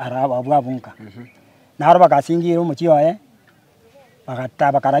chati araba abwabunka naro bakasingira umuchioye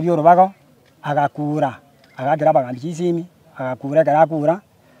bakataba karabyo rubago agakura agagira bagambikisimi agakura karakura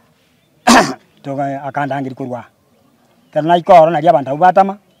toka akandangiri kurwa kana ikoro nali abantu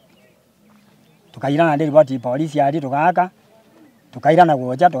batama tukaira na ndeli boti polisi ali tukaka tukaira na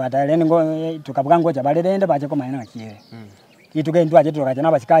goja tukatale ngo tukabuga ngoja balende baje ko maina kire itugendo aje tukaje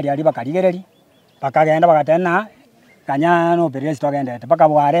na basikali ali bakaligereri bakagenda bakatena kanya no operesi tukagenda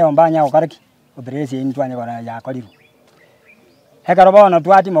bakabware ombanya okariki operesi intwanye kora ya koliru hekaro bona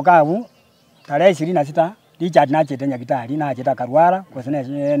twati mokabu tare 26 Richard na chete nyagitari na cheta karwara kosene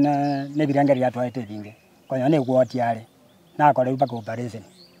ne birangari ya twaite binge konya ne gwoti yale na kore baka operation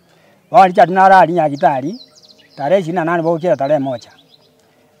wa Richard na rali nyagitari tare 28 bokira tare moja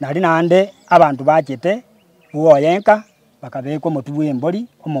nali nande abantu bachete buoyenka bakabeko motubu embori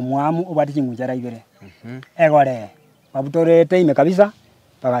omomwamu obati chingunjara ibere egore babutorete ime kabisa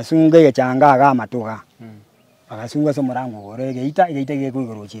bagasunga igechanga aga matuga bagasunga so murango gore geita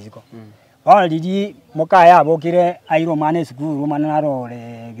gegikuguru chisiko already mukaya abokire airo mane skuru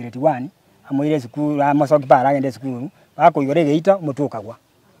manarore grade 1 amoire skuru amasoki para agende skuru bakoigore geita mutukagwa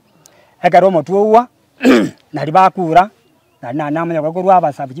ekaro mutuwa na ribakura na namanya gukuru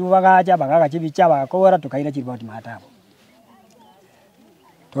abasabichi bagaja chibicha bagakora tukaira chiboti matabo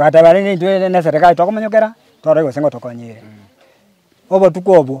tukatabare ni na serikali tokomanyokera tore gosengo tokonyire obo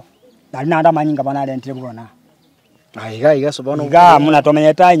tukobo na nanda manyinga banale ntire bugona Aiga sobono. Iga muna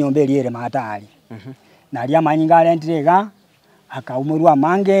tomenyeta nyombe liere matali. Na lia manyinga ale ntire ga akaumurwa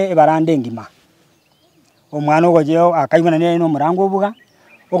mange ebarande ngima. Omwana ogojeo akaimana ne no murango buga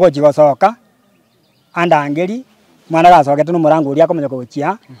ogojigo soka anda angeli mwana gasokete no murango uri akomenya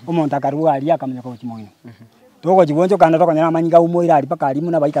kochia omonta karuga ali akamenya kochimoyo. Togo jibonjo kana tokonyana manyinga umoira ali paka ali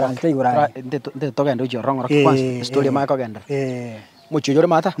muna baikara nte igura. Nde togenda ujo rongo kwanza story ma kogenda. Mucho yore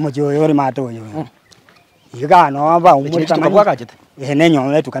mata. Mucho yore mata oyo. Iga no aba umurita manyinga.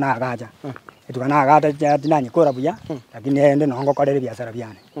 Nenyo letu kana agaja. Etukana agata tinanye kora buya lakini ende no ngo korere biashara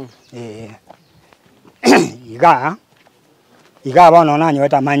byane. Iga bano nanyo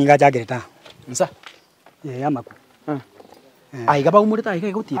eta manyinga jagereta. Nsa. Amaku. Aiga ba umurita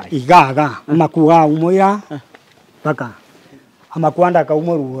aiga gutira. Iga amakuga umoira baka amakwanda ka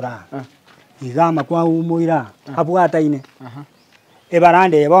umurura. Iga amakwa umoira abwata ine.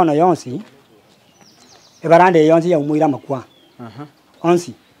 Ebarande bono yonsi. Ebarande yonsi ya umoira makwa.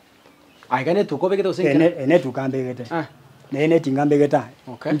 Onsi. Aiga ne tuko begete usinga. Ene tukambegete. Ne tingambegeta.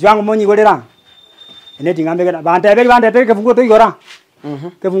 Njwangu monyi golera. Ene tingambegeta. Bande teke fungo to igora.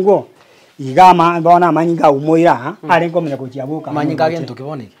 Kefungo. Igama bona manyinga umoira ari ngomenya kuchiabuka. Manyinga gento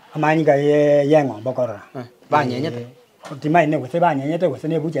kiboneke. Manyinga yengo bokorora. Banyenyete. Otima ine gose banyenyete gose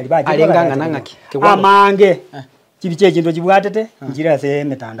ne buchari baje. Ari nganga nangaki. Amange. Chibiche chinto chibwatete njira se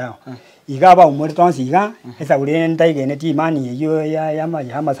metandao. Igaba umuri tonsi iga esa uri ntaige ne timani yo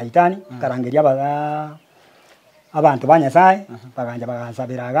ya saitani karangeria baga abantu banyasai baganja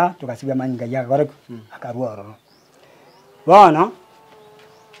bagansabiraga tukasibya manyinga ya gore akaruoro. Bona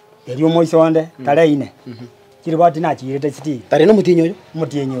Eri omoisonde tare ine. Kiri bati na chirete siti. Tare no mutinyo yo.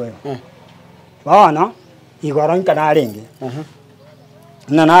 Mutinyo yo. Bana igoro nkana arenge.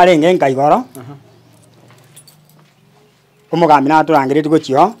 Na arenge nkaigoro. Omugambi na turangire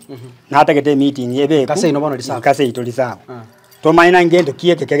tugochio. Na tagete meeting ebe. Kase no bono lisaba. Kase itolisaba. To maina ngendo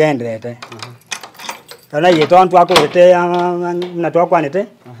kieke kegendrete. Kana yeto antu akorete na to akwanete.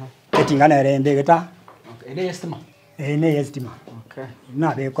 Etingana rembe geta. Okay. Ene estima. Ene estima. Okay.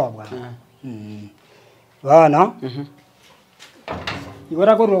 Na be ko bwa. Bana.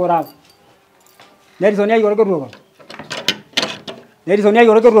 Igora ko rogora. Nerisonia igora ko rogora. Nerisonia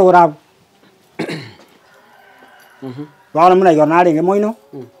igora ko rogora. Bana muna igora na renge moino.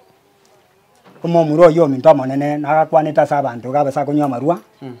 Omo muro yo mintomo nene na kwaneta sabantu gaba sa kunywa marua.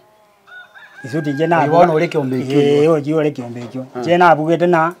 Isuti je na ibona ore kyombekyo. Oji ore kyombekyo. Je na bugete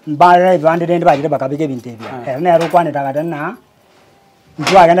na mbare bande ndende bajire bakabike bintebya. Ene ro kwaneta gata na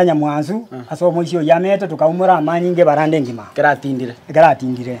Ntwa agenda nyamwanzu aso moisho yamete tukaumura amanyinge barande ngima.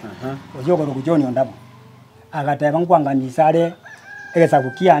 Karatindire. Ojogo rukujoni ondabo. Agateba nkwanga misare egesa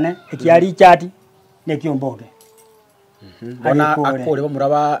kukiane ekiali chati ne kyomboge. Bona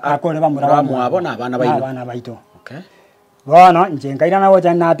akole bamuraba mwabo na abana baito. Abana baito. Okay. Bona njengaira nawo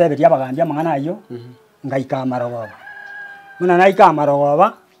jana tebeti abagambya mangana ayo. Ngaika marogoba. Muna naika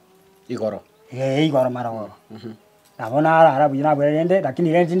marogoba igoro. Igoro marogoba. Nabona arabu yina bwerende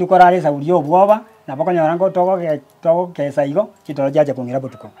lakini renti ndikora resa uriyo bwoba napokonya rango toko kesa igo kitoro jaje kungira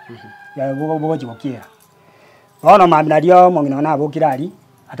botuko ya bogo jibokira bona mabina dio mongino na bokirari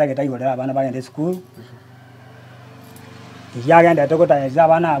atageta igorera abana bagende school yagenda toko taza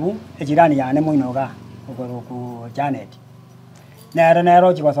abana abu ejirani yane muinoga ogoro ku Janet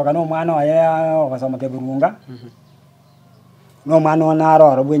nero chibasoka no mwana waye okasoma keburunga no mwana na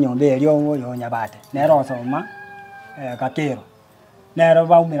ro bwenyombe elio yo nyabate nero soma kakero nero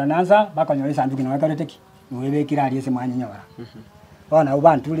baumira nanza bakonyo isanduku no kareteki niwebe kirari ese mwanya nyora bona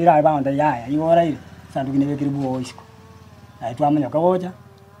ubantu lira baonda yaya iwora ile sanduku ne bekiri buo isiko na twamanya kagoja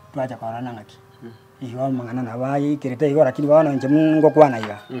twacha kwa nangaki iyo mangana na bayi kirete igora lakini baona nje mungo kwana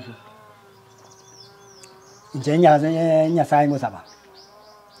iga nje nya sai ngosaba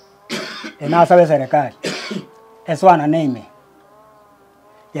ena sabe serikali eswana neme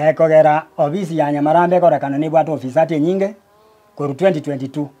ya kogera ofisi ya Nyamarambe kora kana ni bwatu ofisati nyinge koru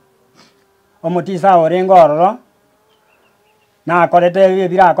 2022 omutisa orengo ororo na akorete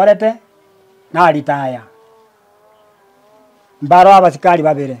bira akorete na ritaya mbaro abasikali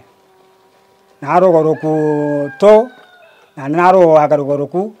babere na rogoro ku to na naro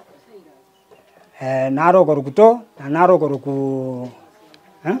akarugoruku naro gorukuto na naro goruku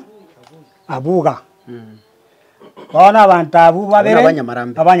abuga bona abantu abu babere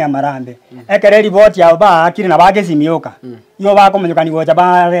abanyamarambe ekere riboti yao ba akiri na bagesimioka iyo bakomenyekani gocha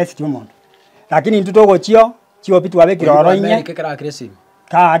ba rest umuntu lakini ntutogo chio pitu abekira oroinye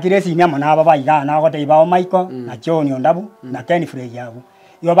ka akiresi nyama na baba iga na gote ibao Michael na John Ondabu na Ken Frey yabo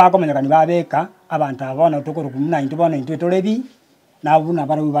iyo bakomenyekani babeka abantu abona tukoruku muna intubona intutorebi na buna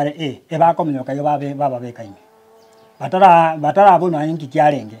bare bakomenyoka yo baba beka ime batara abuna inki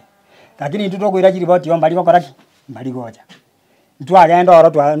kyarenge lakini ntutogoira riboti yo mbali bakoraki mbali gocha ntwagenda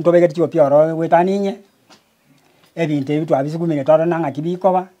oro ntobegeti chio pioro wetaninye ebinte bitu abisikumine toro nanga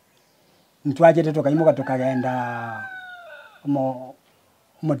kibikoba ntwagete tukaimuka tukagenda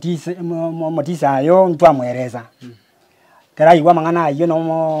motisa ayo ntwamwereza kera igwa mangana ayo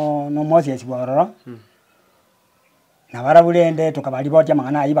no Moses bororo na barabulende tukabali boti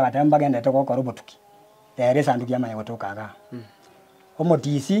mangana ayo bagatamba bagenda tokokora botuki ere sanduki amaye gotokaga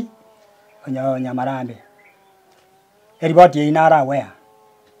omotisi nyamarambe eriboti inara wea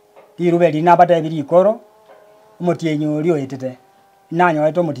dirube linabata birikoro omotie nyori oyetete nanyo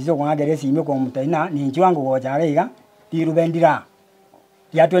eto motisi kwangere sime ko mutaina ninjwango gojariga dirube ndira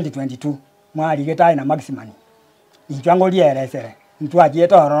ya 2022 mwali getai na maximum ninjwango lieresere ntwaje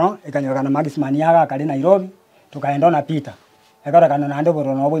toro ekanyoka na maximum yaga kali Nairobi tukaenda na Peter ekara kana nande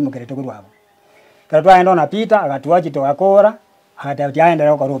borono obo imukirete kurwabo kara twaenda na Peter agatuaji tokakora agatatia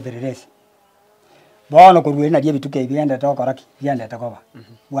endera ko robereresi bono kurwe na die bituke ibienda tokoraki bienda takoba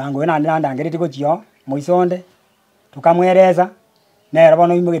wangu ina ndangere tiko chio moisonde tukamwereza nera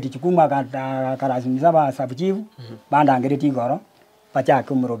bono imugeti chikuma karazimiza ba sabuchivu bandangere tigoro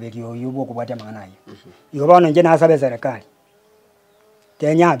pachake umurobeki oyu bwo kubwata manganayo iyo bono nje nasabe serikali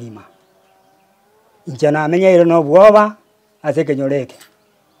Kenya gima nje na menye iro no bwoba aseke nyoreke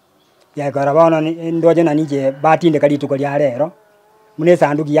ya kara bono ndoje na nije batinde kali tuko lya rero mune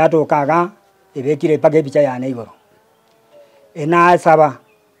sanduki yato kaga ebekire page picha ya igoro ena saba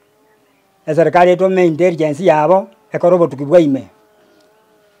serikali to me intelligence yabo ekorobo tukibwaime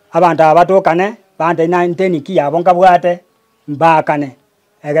abantu abatokane bande na inteniki yabo ngabwate mbakane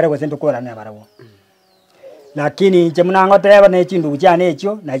egere gose ndukora ne barabo lakini nje munango teba ne chindu cyane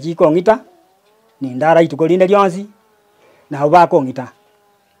ekyo na chikongita ni ndara itukolinde lyonsi na ubakongita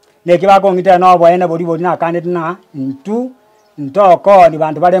neki bakongita no bwene boli na kane na ntoko ni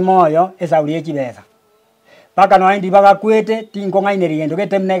bantu bale moyo esauri ekibeza paka no indi bagakwete tinko ngaineri yendo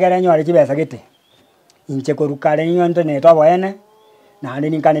getemnegere nyore kibeza gete inche korukale nyonto ne to bwene na ande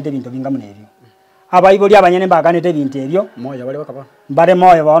ninkanete bintu binga munebyo abayiboli abanyene bakanete bintu ebyo moyo bale bakaba bare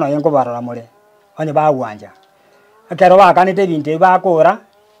moyo bono yenko barora mole onye bagwanja akero bakanete bintu bakora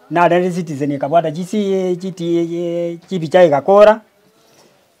na ande citizen kabwata chibicha igakora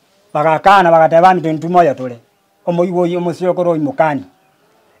bagakana bagateba mitu moyo tole omoyibo yomosyo koro imukani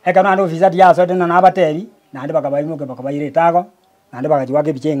ekana ndo visa dia so tena nabatebi nande bakabayimuke bakabayiretago nande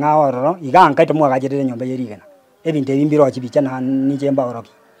bakajiwake biche ngaororo iganka ito mwagajete nyombe yerigena ebinte bimbiro chibicha na nichemba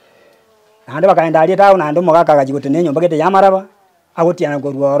oroki nande bakaenda ali tawo nande mogaka gajigote nyombe gete yamaraba agotiana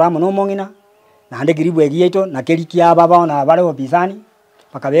gorwora muno mongina nande kiribwe gieto na keliki ababa na bale obisani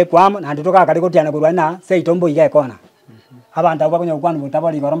bakabekwamo nande toka kali gotiana gorwa na seitombo iga ekona abantu abakonya kwanu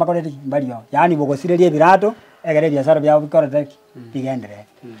butabali goromba koleti mbaliyo yani bogosirelie birato egere biashara byao bikorete bigendere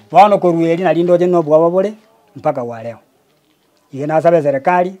bono korueli na lindo jeno bwabo bole mpaka wa leo iye na sabe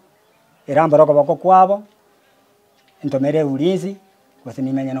serikali iramba roko bako kwabo ntomere ulinzi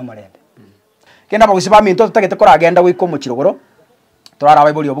gosinimenya no morende kenda bagusiba minto tutagete kora agenda wiko mu kirogoro turara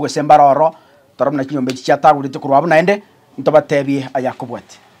bayiboli obugo sembaroro torabuna kinyombe cyatagurite kurwabo naende ntobatebi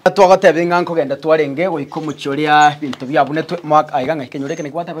ayakubwate twagatebe nganko genda twarenge wiko mu kyoria bintu byabune aiga ngake nyoreke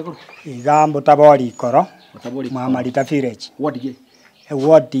ne kwata bakuru igambo tabori koro mama lita village wodi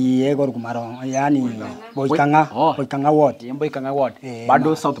wodi ego kumaro yani boikanga wodi boikanga wodi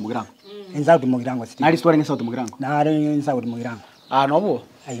bado south mugirango in south mugirango city nali storing south mugirango nari in south mugirango nobo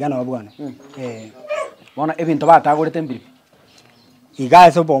aiga no bwana bona ebintu batagurite mbiri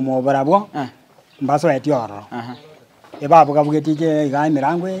iga so bomo barabo mbaso etioro ebabo kabugeti iga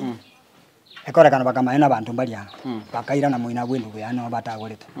mirangwe ekora kana bakamaena abantu mbaliana bakaira na muina bwendu bwana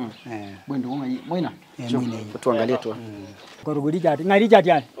batagurite bwendu muina tuangalie tu koruguri jati ngari jati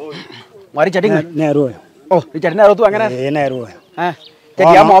yani mwari jati nero Richard nero tu angana nero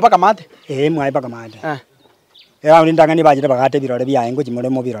jadi amo baka mate mwai baka mate era ulinda ngani bajira bagate birore bya ngo chimore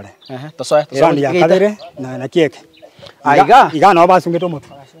mo birore toso ndi yakabere na kieke aiga iga no basungeto mutu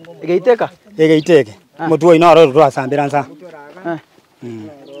egeiteke mutu ino ro twasambira nsa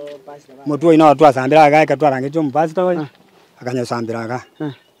mutu ino twasambira ga ka twarangecho mpasito akanyosambiraga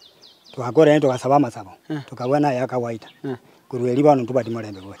twakore tukasaba masabo tukabona ya kawaida kurueli bano tubati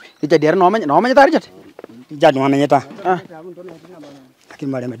mulembe gwe Richard yari no menye ta Richard Richard no menyeta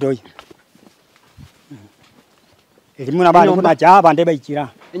lakini mulembe doyi elimu na bana kuna cha bande baikira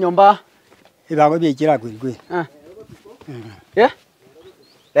inyomba ibago biikira kwigwe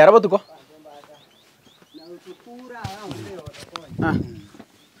lero botuko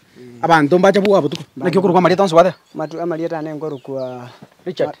abantu mbacha buwa botuko nakyo kurwa marieta onse wate matu amalieta ne ngoro kwa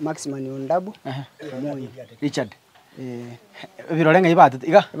Richard Maximum Ondabu Richard birolenga ibate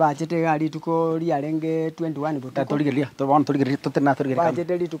iga bachete gali tuko lialenge 21 botuko toligeria toligeria totena toligeria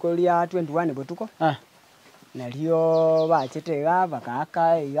bachete lituko lia 21 botuko nalio bachete ga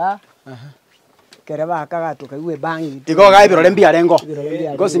bakaka iga kere bakaga tukaiwe bangi igo ga birole mbiarengo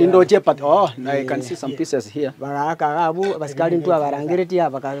because ni ndo chepat I can see some pieces here bakaka gabu basikali ntu abarangeretia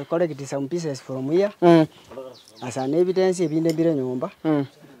baka collect some pieces from here asa ne evidence ebinde bire nyomba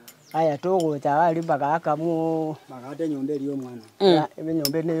aya togo tagali bakaka mu magate nyombe liyo mwana ebe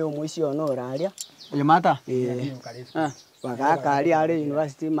nyombe ne yo mwisi ono oralia yamata bakaka ali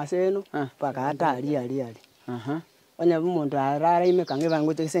university maseno bakata ali onya bumuntu arara ime kange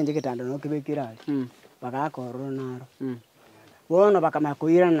bangu tesenje kitando no kibekirali bakakoro naro bono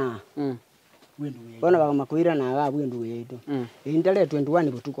bakamakuira na bono bakamakuira na ga bwindu wetu indale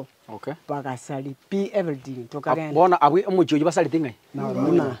 21 botuko okay bakasali p everything tokagenda bona abwi umujoji basali tingai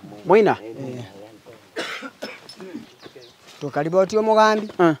na moina tokaliboti omugambi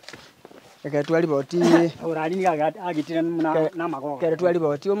eke twaliboti urali ni agitira na magogo kere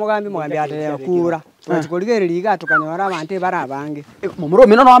twaliboti omugambi ataya kura twachikoligereri tukanyora abantu barabange mumuro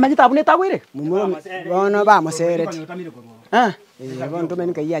mino no amenyita abune tagwire mumuro bono bamusereti bono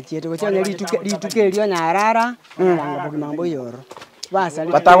tumenika yachiete gochanya lituke lyo nyarara banga mambo yoro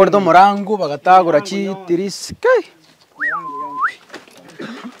basali batagura to murangu bagatagura chitiris kai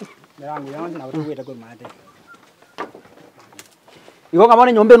mirango yangu na utugweta ko mate igo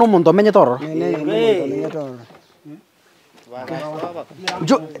ngamone nyombe no muntu amenye toro menye toro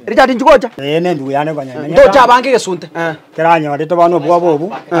Richard njugoja ne ndu yane kwanya ndo cha bange gesunte teranyo de to bano bwa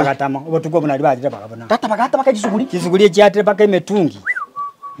bobu agatama obutuko buna libadi bakabona tata bagata bakajisuguri kisuguri cyate paka imetungi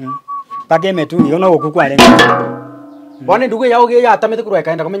paka imetungi ona okukwale bone ndugu yawo ge yatamete kurwa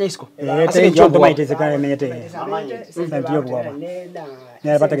kaenda kumenya isko ase njo maite sekare menyete santiyo bwa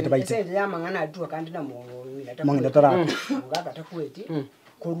ne batake tabaite ya mangana tu kandi na mo mangina tara ngaka takweti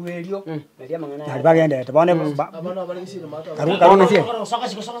koruelio nalia mangana ari bagende tabone karu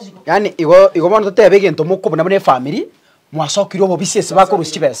yani igo bono tebe gento mukko na bone family mwasokiro bo business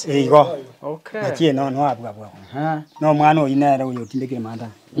bakorusi chibese igo okay atie no abwa no mwana oyinere uyo tindekire manda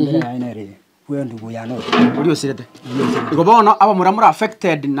mbere ya inere wendu yano uri osirete igo bono aba muramura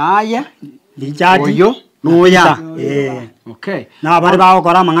affected naye Richard oyo noya okay na bari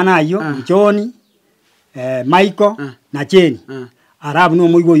bakora mangana ayo John Michael na Jane arabu no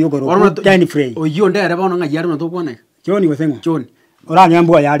muigo yogoro Danny Frey oyo ndere bono ngayari no tobone John wesengo John oranya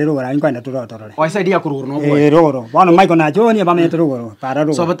mbwa yari rogora inkwenda turotorore o side ya kururu no boy rogoro bono Michael na John abamenye rogoro para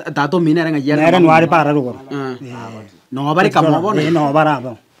rogoro so tato minere ngayari nere nwari para rogoro no bari kamo bono no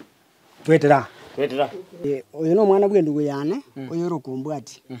barabo twetera oyo no mwana bwendu yane oyo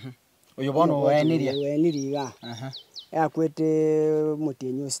rokumbwati oyo bono weniriga yakwete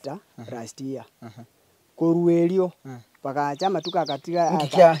mutenyo star last year koruelio bakacha matuka katiga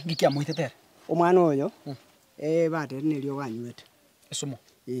ngikia muitetere omwana oyo bate nilio ganywete esumo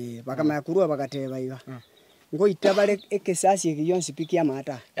bakamakuru bakateba iga ngo itabale ekesasi ekiyonsi pikia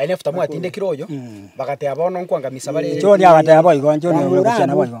mata yani after mwa tinde kiroyo bakatea bono nkwangamiza bale John agataya boy go John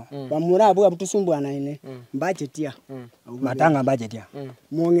okuchana boy go bamurabu abutusumbwana ine mbachetia matanga budgetia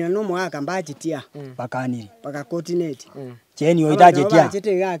mongina no mwaka mbachetia bakani bakacoordinate Jane oitajetia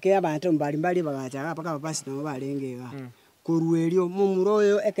bachete gake abantu mbali bagachaga paka papasi no balengega koruelio mumuro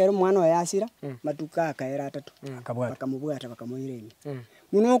oyo ekero mwana oyasira matuka akaera 3 bakamubwata bakamuiremi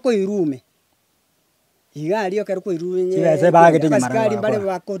muno ko irume igali okero ko irume kibese bagete basikali mbale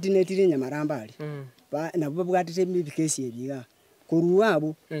ba coordinate nyamarambali ba nabo bwatete mibikesi ebiga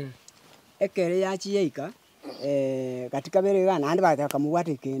koruabu ekere yachiyeika katika bere gana andi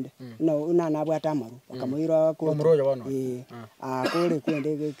bakamubwata kende no nabwata amaru bakamuira ko muroyo bono akole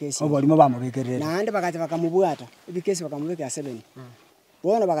kwende kesi obolimo bamubekerere na andi bakacha bakamubwata ibikesi bakamubeka 7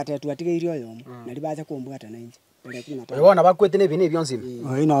 bona bakatetu atige irio yomo nali bacha kumbwata na inje oyo bona bakwete ne bine byonsime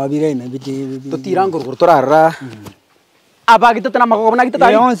oyo no bire ime biti totiranguru torara abagitete na magogo na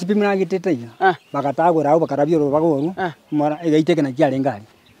gitete yonsi pimina gitete bakatagura au bakarabyo bagoru mara igaiteke na kiale ngari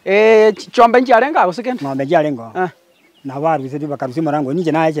chombe njarenga usikende ngombe kiale ngo na baru se bakarusi marango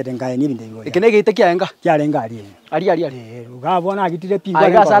nije na eche tengaye ni binde bigo ikene gite kienga kyalenga ali ali ugabona agitire pingwa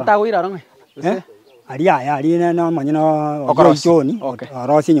aiga sata gwira ronge ali na manyino okorochoni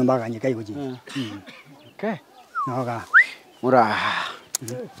orosi nyumba ganye kai guji okay noga mura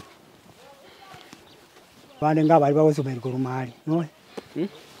bande ngabali bago suberi kurumali no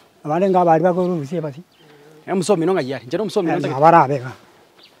bande ngabali bago rusi basi musomi no ngayari njero musomi no abarabega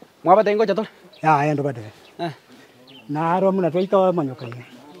mwaba tengo chato ya endo bade na ro muna toito manyoka ni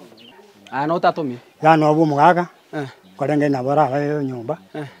no tatomi ya no bu mugaga korenge na bora ba nyumba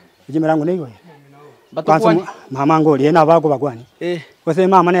jimerangu ni goye batukwani mama ngoli na bago bagwani kose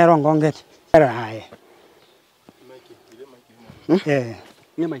mama ne rongo ngeti era haye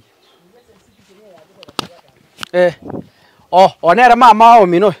nyamai onera mama o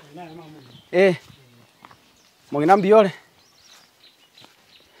mino mongina mbiore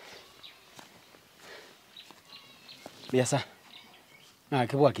biasa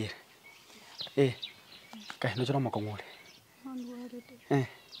kibwa kire kai no choro makongore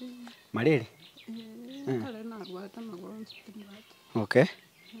marere okay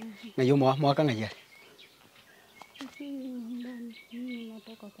ngayo mwaka ngayari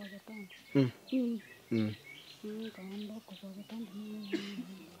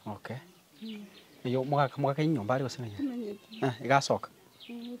okay yo mwaka nyumba ari gusenya igasoka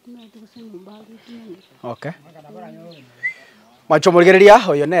okay machomurigereria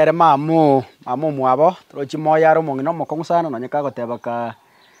oyo nere mamu mwabo trochi moya ro mongino mokongu sana no nyaka goteba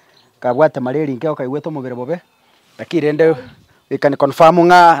kabwate mareri nke okaigweto mubere bobe takirende we can confirm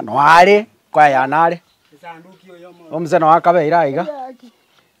nga no ari kwa yanare omzeno akabeira iga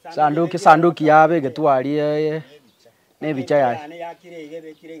sanduki yabe getwari ne bicha ya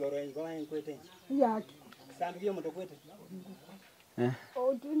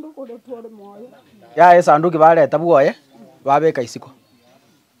ya sanduki bareta buoye babeka isiko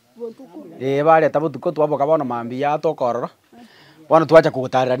bareta butuko twaboka bono mambi ya tokororo bono twacha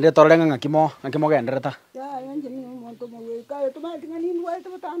kugutarira ndire tororenga ngakimo gendereta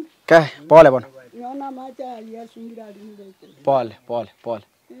ke pole bono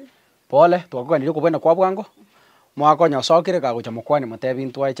pole twakuganire kubwena kwa bwango mwakonya osokire kagucha mukwani mutebi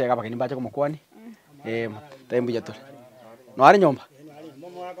ntwa chega bakini bache kumukwani tembuya tole no ari nyomba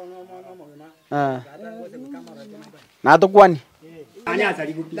na tukwani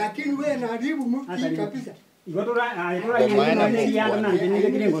lakini wewe na haribu mti kabisa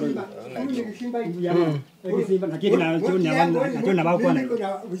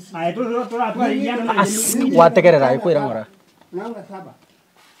wategerera ikwira ngora nanga saba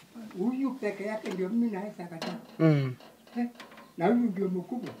huyu peke yake ndio mimi naweza kataa na huyu ndio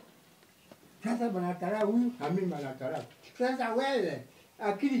mkubwa sasa banatara huyu na mimi banatara sasa wewe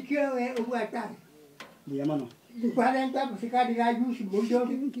akili kewe uwataka ndio mano pale ndio sikadi ga yushi mojo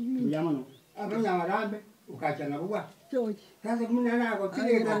ndio mano abanya warambe ukachana bwa sasa mimi nana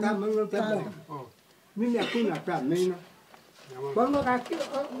kile kata mimi tabla mimi hakuna taa mimi bongo kaki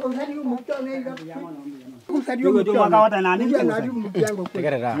usadi mtu nenda usadi mtu mwaka nani mtu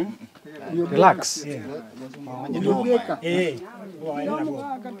tegerera relax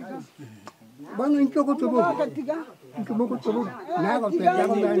bongo nkoko tobo nkoko tobo nako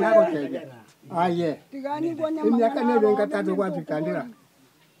teja aye miaka nene nkatatu kwa tukandira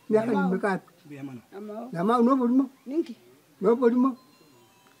miaka nimekata Nama unobolimo ninki unobolimo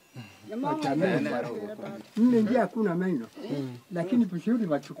mimi ndio hakuna meno lakini pushauri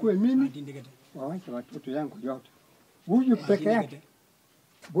wachukue mimi waache watoto yangu yote huyu peke yake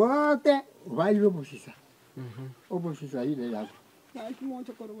wote wale obosisa obosisa ile yako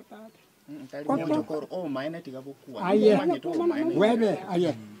aye wewe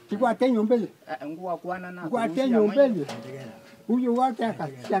aye tikwa tenyo mbele ngwa tenyo mbele huyu wote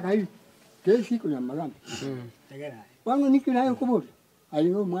akashaka hivi kesi kuna magamba wangu nikinayo kubo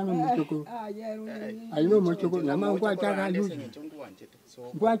ayo mwana mchoko ayo mchoko na mangu ataka yuzi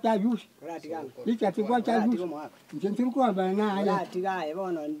ngwa cha yuzi licha tikwa cha yuzi mchentu kwa bana aya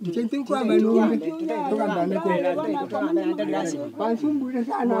mchentu kwa bana toka bana ko pansumbu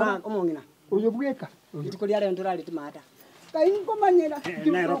sana omongina uyo bweka tikoli ale ndorali timata kainko manyera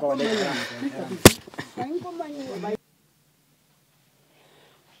nairo ko kainko manyera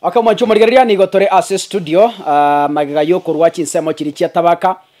akamwancho marigaria ni gotore ase studio magigayo kurwa chinsemo chirichia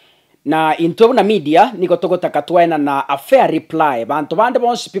tabaka na into na media ni gotogotaka twena na a fair reply bantu bande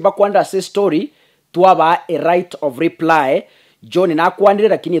bonse pipa kwanda ase story twaba a right of reply John na kwandire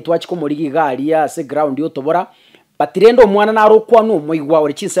lakini twachi ko muri gari ase ground yo tobora batirendo mwana na rokwa no moigwa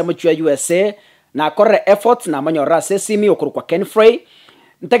ori chinsemo chya USA na korre efforts na manyora ase simi okurukwa Ken Frey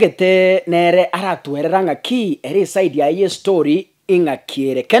Ntegete nere aratuerera ng'aki eri side ya hii story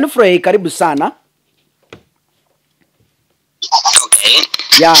ing'akiere. Ken Frey, karibu sana. Okay.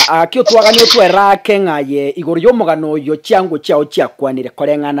 Ya akio twagani otwera kengaye igoro yomugano yo chiango chiao chiakwanire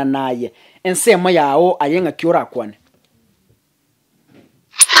korengana naye ensemo yao ayenga kiora kwane.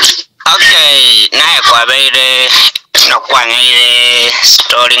 Okay, naye kwa beire no kwangeire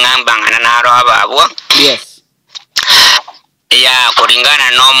story ngambangana naro ababwo. Yes. Ya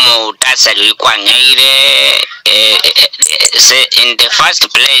kulingana no mutasari kwangeire in the first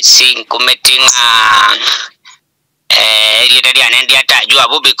place in committing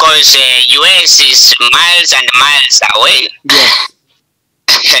because US is miles and miles away.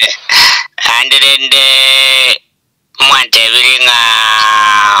 Yes. And then the everything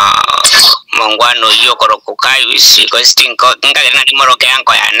mongwano yokoro kukayus because tinko ngagena dimoroke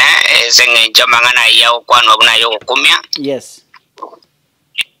yanko yana senge jamangana yao kwano buna yoko kumya. Yes.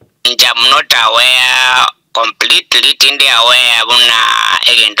 I'm not aware completely tindi aware buna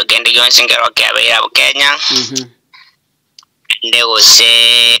again to kendi yonsingero kya Kenya. They will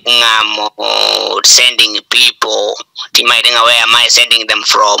say sending people. Where am I sending them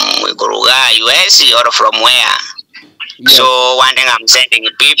from? Guruga, US or from where? Yes. So one thing I'm sending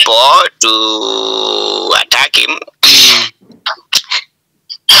people to attack him.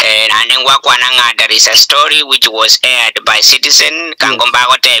 And then there is a story which was aired by Citizen.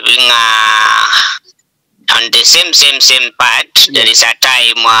 On the same part, there is a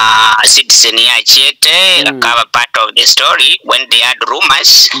time Citizen here cover part of the story when they had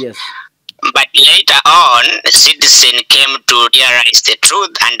rumors. Yes. But later on, Citizen came to realize the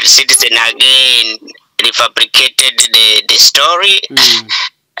truth, and Citizen again refabricated the story.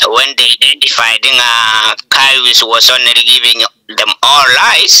 When they identified Kaius was only giving them all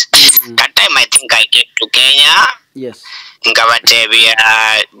lies. That time I think I came to Kenya. Yes.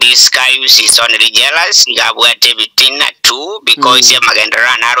 This Kaius is only jealous. Tina too because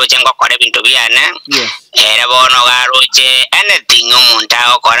Magendra Naro Jango Korabin to be an Erabono Garoche, anything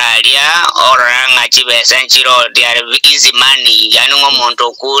Muntao Coralia or Rangachibe Sanchiro, they are easy money. Yanumo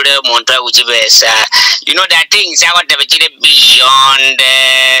Monto Kure, Monto Uchibes. You know that things are beyond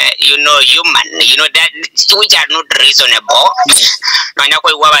human. You know that which are not reasonable.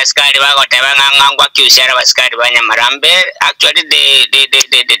 Actually,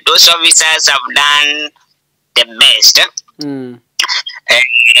 those officers have done the best,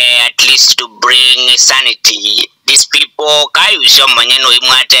 at least to bring sanity. These people, Kaius,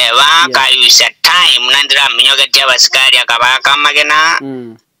 Kaius at time, Nandra Minoga Askari, Kabaka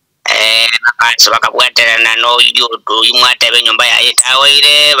Magana. So no you do you want the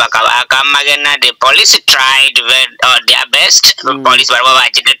police tried their best. The police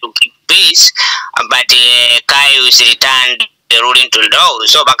were to keep peace, but Kaius returned the ruling to law.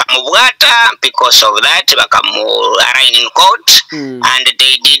 So Bakamuata, because of that, Bakamu are in court, and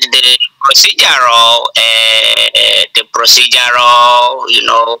they did the procedural,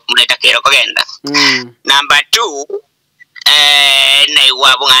 Number two,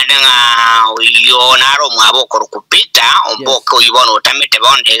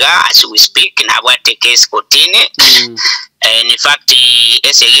 as we speak now what the case continue. And in fact the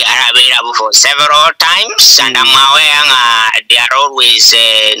SAE are available for several times, and I'm aware they are always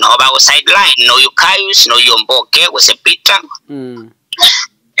no about sideline, no you Kaius, no you Mboke was a Peter.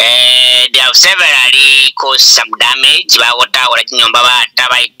 They have severally caused some damage. Like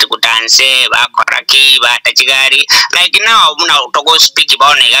now, to go speak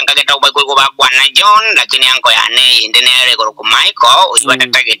about John, like in Yanko Yane, in the Nere Michael,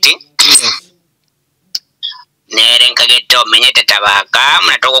 targeting. Neren Kageto, Mineta Tabaka,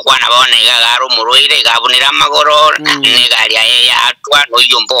 Natoko Kwanabone, Gagaru, Muruide, Gabunira Magoro, Negaria, Atua, no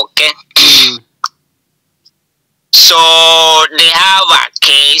Yumboke. So they have a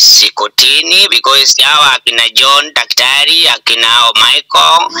case kotini because hawa akina John Daktari akina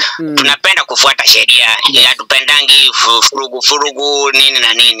Michael tunapenda kufuata sheria, hatupendangi furugu nini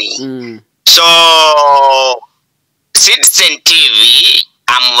na nini. So Citizen TV,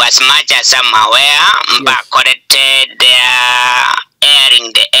 as much as I'm aware, but corrected their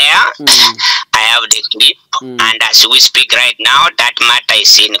airing the air. I have the clip, and as we speak right now, that matter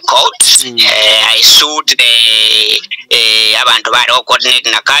is in court. I sued the Abantu coordinate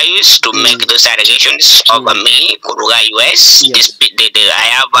Nakayus to make those allegations over me, Kuruga US. I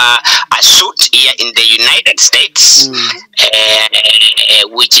have a suit here in the United States,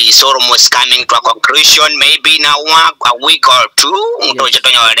 which is almost coming to a conclusion. Maybe now a week or two, the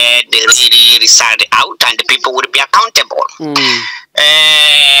really result out, and the people will be accountable.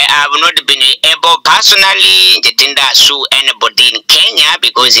 have not been able personally to sue anybody in Kenya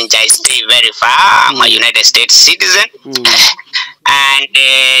because I stay very far. I'm a United States citizen. And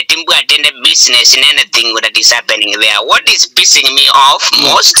Timbu attend a business in anything that is happening there. What is pissing me off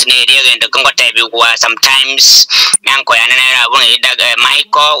most sometimes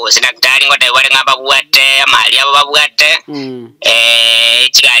Michael was doctoring what I wearing about what Maria Babuate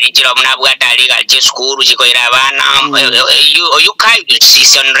school you can't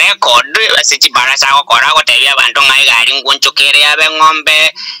see on record Barasa Kora whatever Bantonga Garing Gonchokeria Bengombe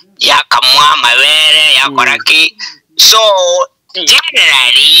Yakamwa Mavere Yakoraki. So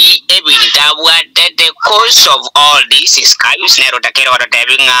generally, the cause of all this is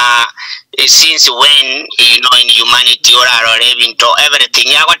since when in humanity or having to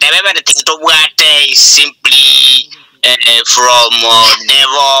everything, whatever everything to what is simply from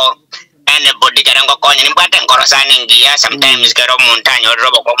devil. Anybody can go on in Batten Corosani Gia, sometimes Garo Montano,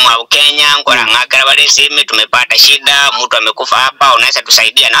 Robo Kenya, Koranga, see me to me Pata Shida, Muta Mekufa, Nasa to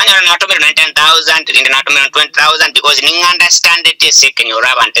Saidia, and I'm not 10,000, in the 20,000 because you understand it is sick in your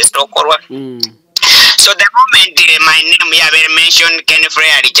rab and test. So the moment my name here mentioned Kenny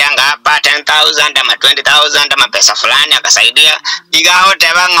Freya Richanga, 10,000, I'm 20,000, I'm a Pesa Flania, Kasaidia, Iga,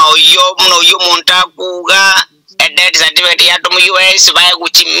 Tevanga, you Montakuga. That certificate at US by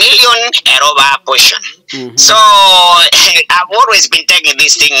which million over portion. So I've always been taking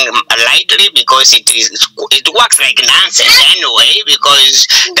this thing lightly because it works like nonsense anyway, because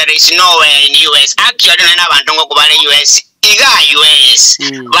there is nowhere in US. Actually, I don't go to US. US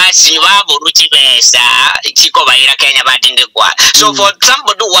basi wabo ruchi besa chiko baira Kenya batinde kwa. So for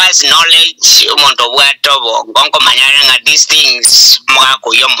somebody who has knowledge umonto bwato gongo manyanga these things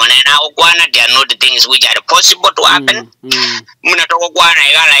mwako yo monena okwana, they are not the things which are possible to happen. Muna toko kwana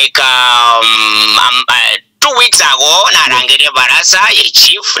like 2 weeks ago na rangeria barasa ye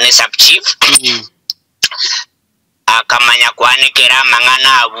chief ne sub chief akamanya kwanekera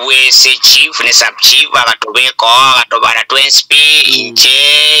mangana abwese chief ne sub chief agatobeko agatobara 20p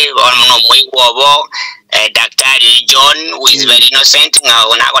inje ono mwigobo Dr. John, who is very innocent,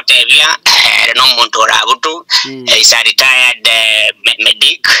 no muntu rabutu, is a retired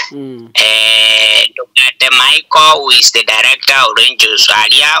medic. Dr. Michael, who is the director of Rangers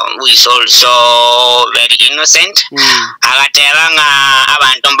Alia, who is also very innocent. Agatevanga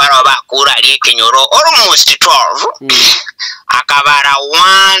abantombaro bakura Kenyoro, almost 12. Akabara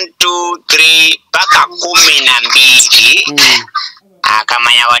 1, 2, 3, paka 12.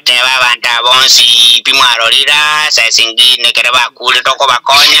 Akamanya whatever banta bonsi pimarorira sasingine kereba kule toko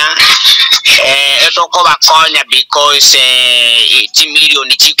bakonya because it's million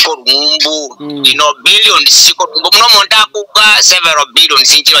chiko ngumbu billion chiko ngumbu monta kuka several billion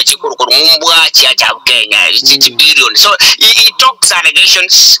sinjiro chiko ngumbu cha Kenya it's billion. So it talks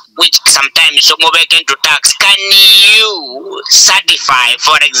allegations which sometimes so move into tax. Can you certify,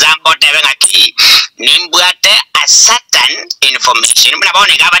 for example, tevengaki nimbuate a certain information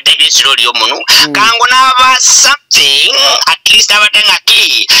something at least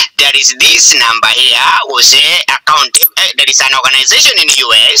there is this number here was a account there is an organization in the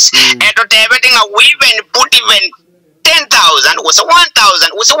US and everything we put even 10,000 was 1,000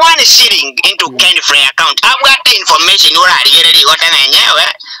 was 1 shilling into Kenny Free account. I've got the information already got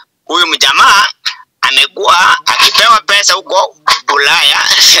an huyu mjamaa amekuwa akipewa pesa huko Ulaya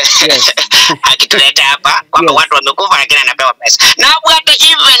akituleta hapa kwamba watu wamekufa lakini anapewa pesa. Now what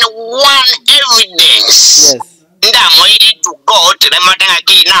even one evidence ndamo ili to court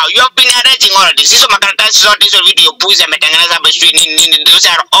now you have been arranging all this. Hizo makaratasi zote hizo video puzi ametengeneza between those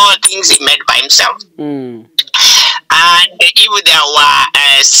are all things he made by himself. And if there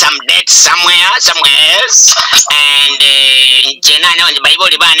were some debts somewhere else, and Jenana on the Bible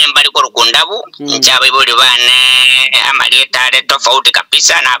Libane and Barikokundabu, Bible Libane, Amarieta, Tofauti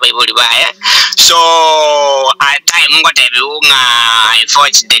Capisa, and Bible Libaya. So at time, whatever I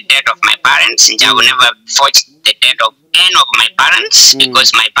forged the death of my parents, and I will never forge the death of any of my parents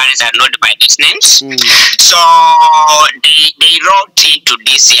because my parents are not by these names. So they wrote it to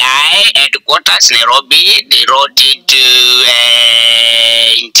DCI headquarters Nairobi. They wrote it to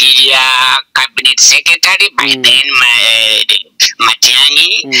Interior Cabinet Secretary by then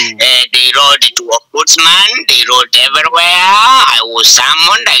Matiani. They wrote it to Ombudsman. They wrote everywhere. I was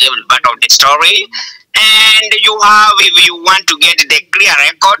summoned. I gave part of the story. And you have, if you want to get the clear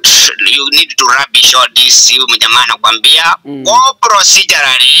record, you need to rubbish all this. You mjamana kwambia, go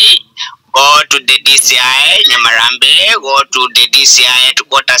procedurally, go to the DCI Nyamarambe, go to the DCI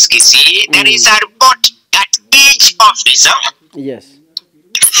headquarters Kisii. There is a report at each office. Yes.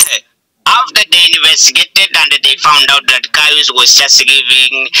 After they investigated and they found out that Kaius was just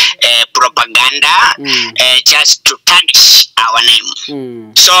giving propaganda just to tarnish our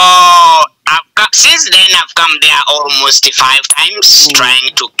name. So since then I've come there almost 5 times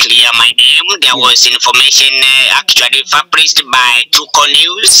trying to clear my name. There was information actually published by Tuko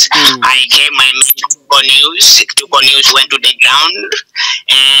News. I came, I met Tuko News. Tuko News went to the ground,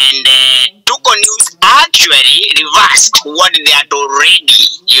 and Tuko News actually reversed what they had already,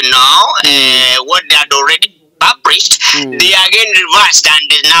 what they had already published. They again reversed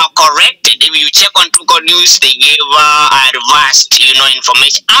and is now corrected. If you check on Tuko News, they gave a reversed,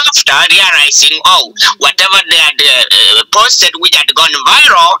 information after realizing, whatever they had posted, which had gone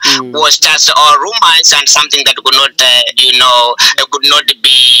viral, was just all rumors and something that could not, could not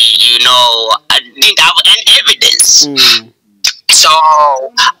be, didn't have any evidence. So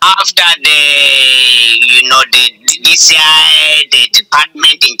after the DCI, the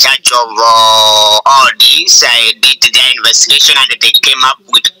department in charge of all this, I did their investigation and they came up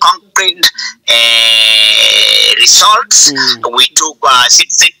with concrete results. We took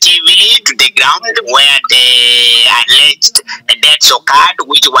CCTV to the ground where the alleged deaths occurred,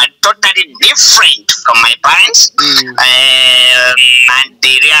 which were totally different from my parents, and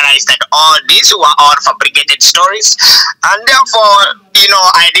they realized that all these were all fabricated stories, and therefore,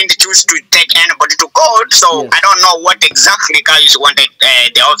 I didn't choose to take anybody to court, so I don't know what exactly Kaius wanted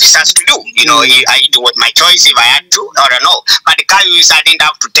the officers to do. It was my choice if I had to, I don't know. But Kaius, I didn't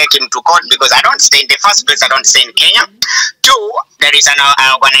have to take him to court because I don't stay in the first place, I don't stay in Kenya. 2, there is an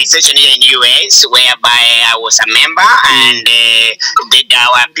organization here in US whereby I was a member, and there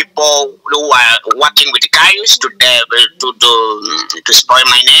were people who were working with Kaius to spoil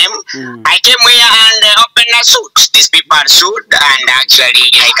my name. I came here and opened a suit. These people are sued, and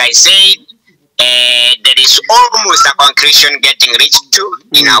actually, like I said, there is almost a conclusion getting reached to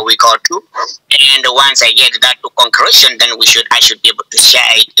in a week or 2, and once I get that to conclusion, then I should be able to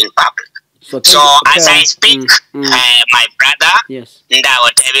share it in public. So as I speak, my brother,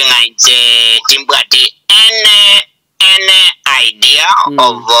 any idea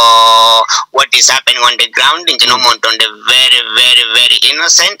of what is happening on the ground in the moment on the very, very, very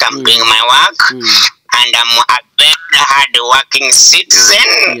innocent. I'm doing my work, and I'm a very hard-working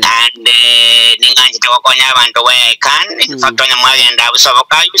citizen, and ninganjita wakonya abantu where I can. In fact, on the and I was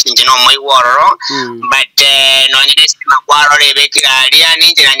Kaius, my war, but no makwaro rebekiralia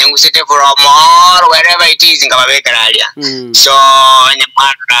ninjira nyungusite from more wherever it is in Kababekiralia. So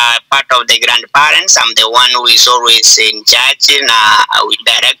part of the grandparents, I'm the one who is always in charge, with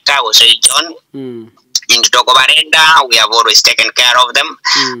director also John. In Kitoko Barenda, we have always taken care of them,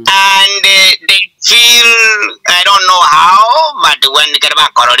 and they feel, I don't know how, but when I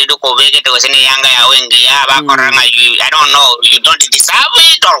don't know, you don't deserve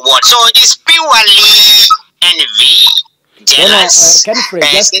it or what. So it is purely envy, jealous.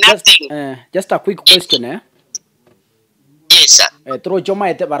 Just a quick question, Yes, sir. Through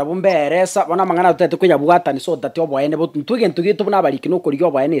Joma Barabumberesa, one among to Kuyabuatan, so that your boy able to get to Nabarikino,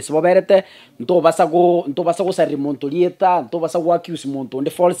 Kurioba, Soberete, Tobasago, Rimontulieta, Tobasago accuse Monton,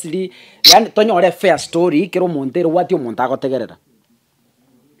 the falsely, and Tonio a fair story, Kero Montero, what you Montago together.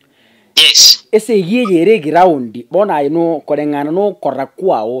 Yes. It's a year ground, Bona, no, Corengano,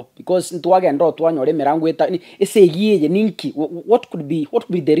 Coracuao, because into again, wrote one or Emerangweta, it's a year, Ninki. What could be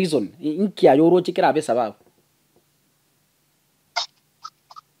the reason? Inkia, Yoro Chikarabes about.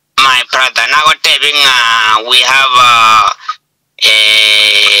 My brother, now we have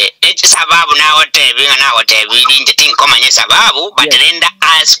it's sababu now we didn't think come and sababu, but then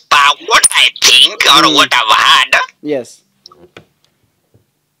as per what I think or what I've heard, yes,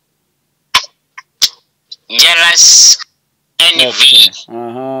 jealous envy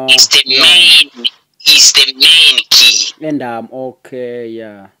is the main key. And okay,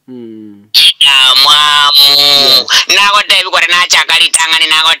 yeah. Mwamu nagotebi kore nachakali tangani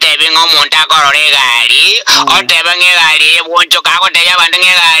nagotebi ngomunta korore gali otebe ngegali woncho kagoteya bantu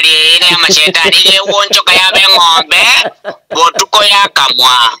ngegali ine amashetani ye woncho kayabe ngombe botuko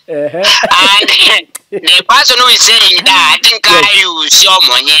yakamwa. And the person who is saying that Kaius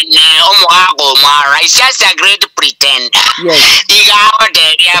omuhago mara is just a great pretender.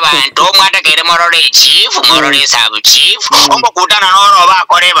 Igagotebi abantu omwata kere morore chief morore sub chief omukutana noroba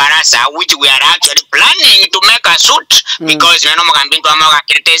kore barasa, which we are actually planning to make a suit, because you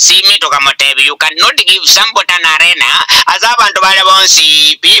cannot give somebody an arena as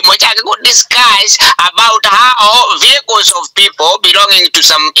could discuss about how vehicles of people belonging to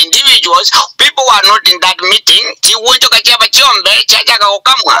some individuals, people who are not not in that meeting. He went to Kachaba Chombe, Chacha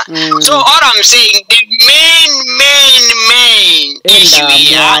Okamwa. So all I'm saying, the main issue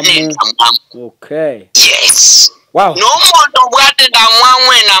here. Okay. Yes. Wow. No more to what the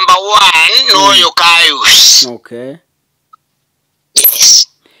Mwamwe number 1, no Yokayus. Okay. Yes.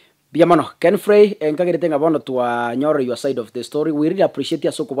 Biamano, Ken Frey, nkagiritenga bono twa nyoro your side of the story. We really appreciate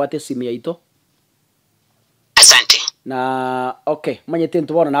ya soko bate simu yaito. Asante. Na okay, manyete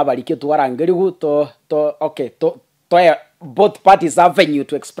ntubona nabarike tuwarangirigu to both parties avenue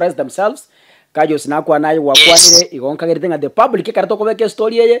to express themselves. Kajo sinakwa nayo wakwanire igonkagiritenga the public karato kobeke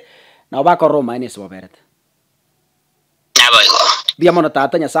story yeye na bako Roma ene soberet. Naboigo. Biamano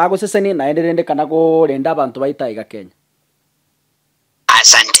tata nya sago seseni na enderende kanako lenda abantu baita iga Kenya.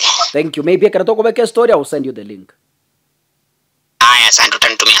 Asante. Thank you. Maybe karato kobeke story I will send you the link. Aya, asante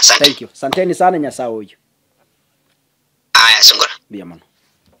utanitumia asante. Thank you. Santeni sana nya sawo huyo. Aya, sungura. Biamano.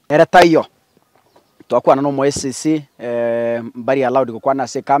 Era tayo. Twakwana no mo SCC mbari allowed gukwana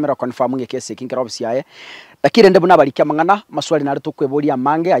se camera confirm nge kese kinkera obisi yaye. Lakire ndebo nabarikia mangana maswali nari tukweboria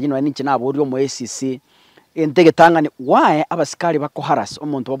mange ajino eninche naborio mo SCC. Entege tangani why abasikari bako haras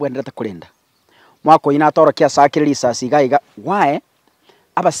omuntu babwenderete kulinda. Mwako ina atoro kia sakiri sasiga why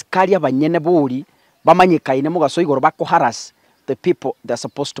abasikari abanyene buri bamanyikaine mugaso igoro bako haras the people they're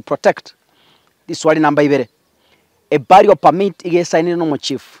supposed to protect. This wali namba 2. A burial permit igesainire no mo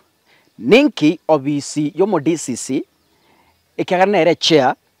chief. Ninki obisi yomo DCC ikagana ere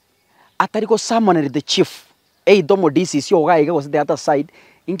chair atariko summon the chief domo DCC ogaige was the other side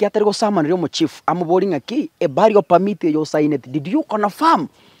inki atariko summon yomo chief amuboringa ki a burial permit yo sign it. Did you confirm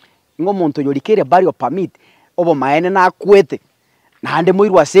ngo muntu yolikere burial permit obo maene na kwete na ande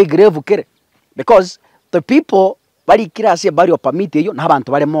muirwa se grave kere because the people bari kira se burial permit yo na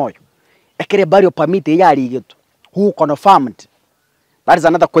abantu bare moyo ekere burial permit yari gitu who confirmed. That is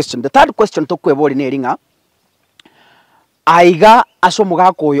another question. The third question to kwebori neringa aiga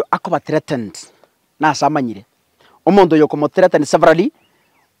asomuga koyo akoba threatened na samanyire omondo yo komo threatened severally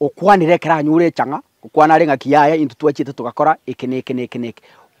okwanire kra nyure changa okwana renga kiyaya into twachite tugakora ikene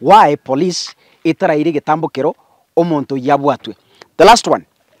why police itaraire gitambukero omonto yabwatwe. The last one,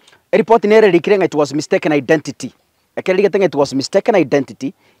 a report in ere rikirenga it was mistaken identity. Ekeri getenga it was mistaken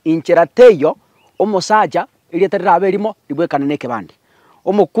identity incherateyo omosaja ili atariraberimo libwekana neke bandi.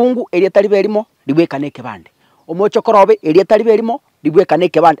 Omukungu eli ataliberimo libwekana neke bandi. Omochokorobe eli ataliberimo libwekana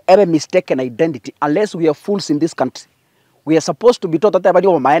neke bandi. Ever mistaken identity unless we are fools in this country. We are supposed to be taught that abali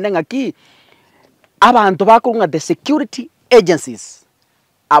omaenenga ki abantu bakurunga the security agencies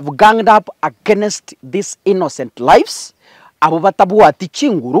have ganged up against these innocent lives. Abo batabu ati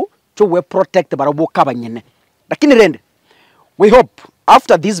chinguru cho we protect baraboka banyene. Lakini rende we hope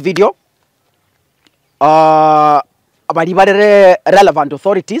after this video abali barere relevant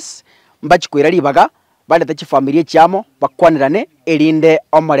authorities mbachikwira libaga bale tachi familia chiamo bakwanirane elinde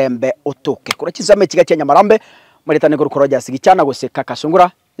omorembe otoke kura chisame chiga cya Nyamarambe muretane gorukoroja sigichana guseka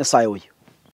kasungura nyasaye uyu.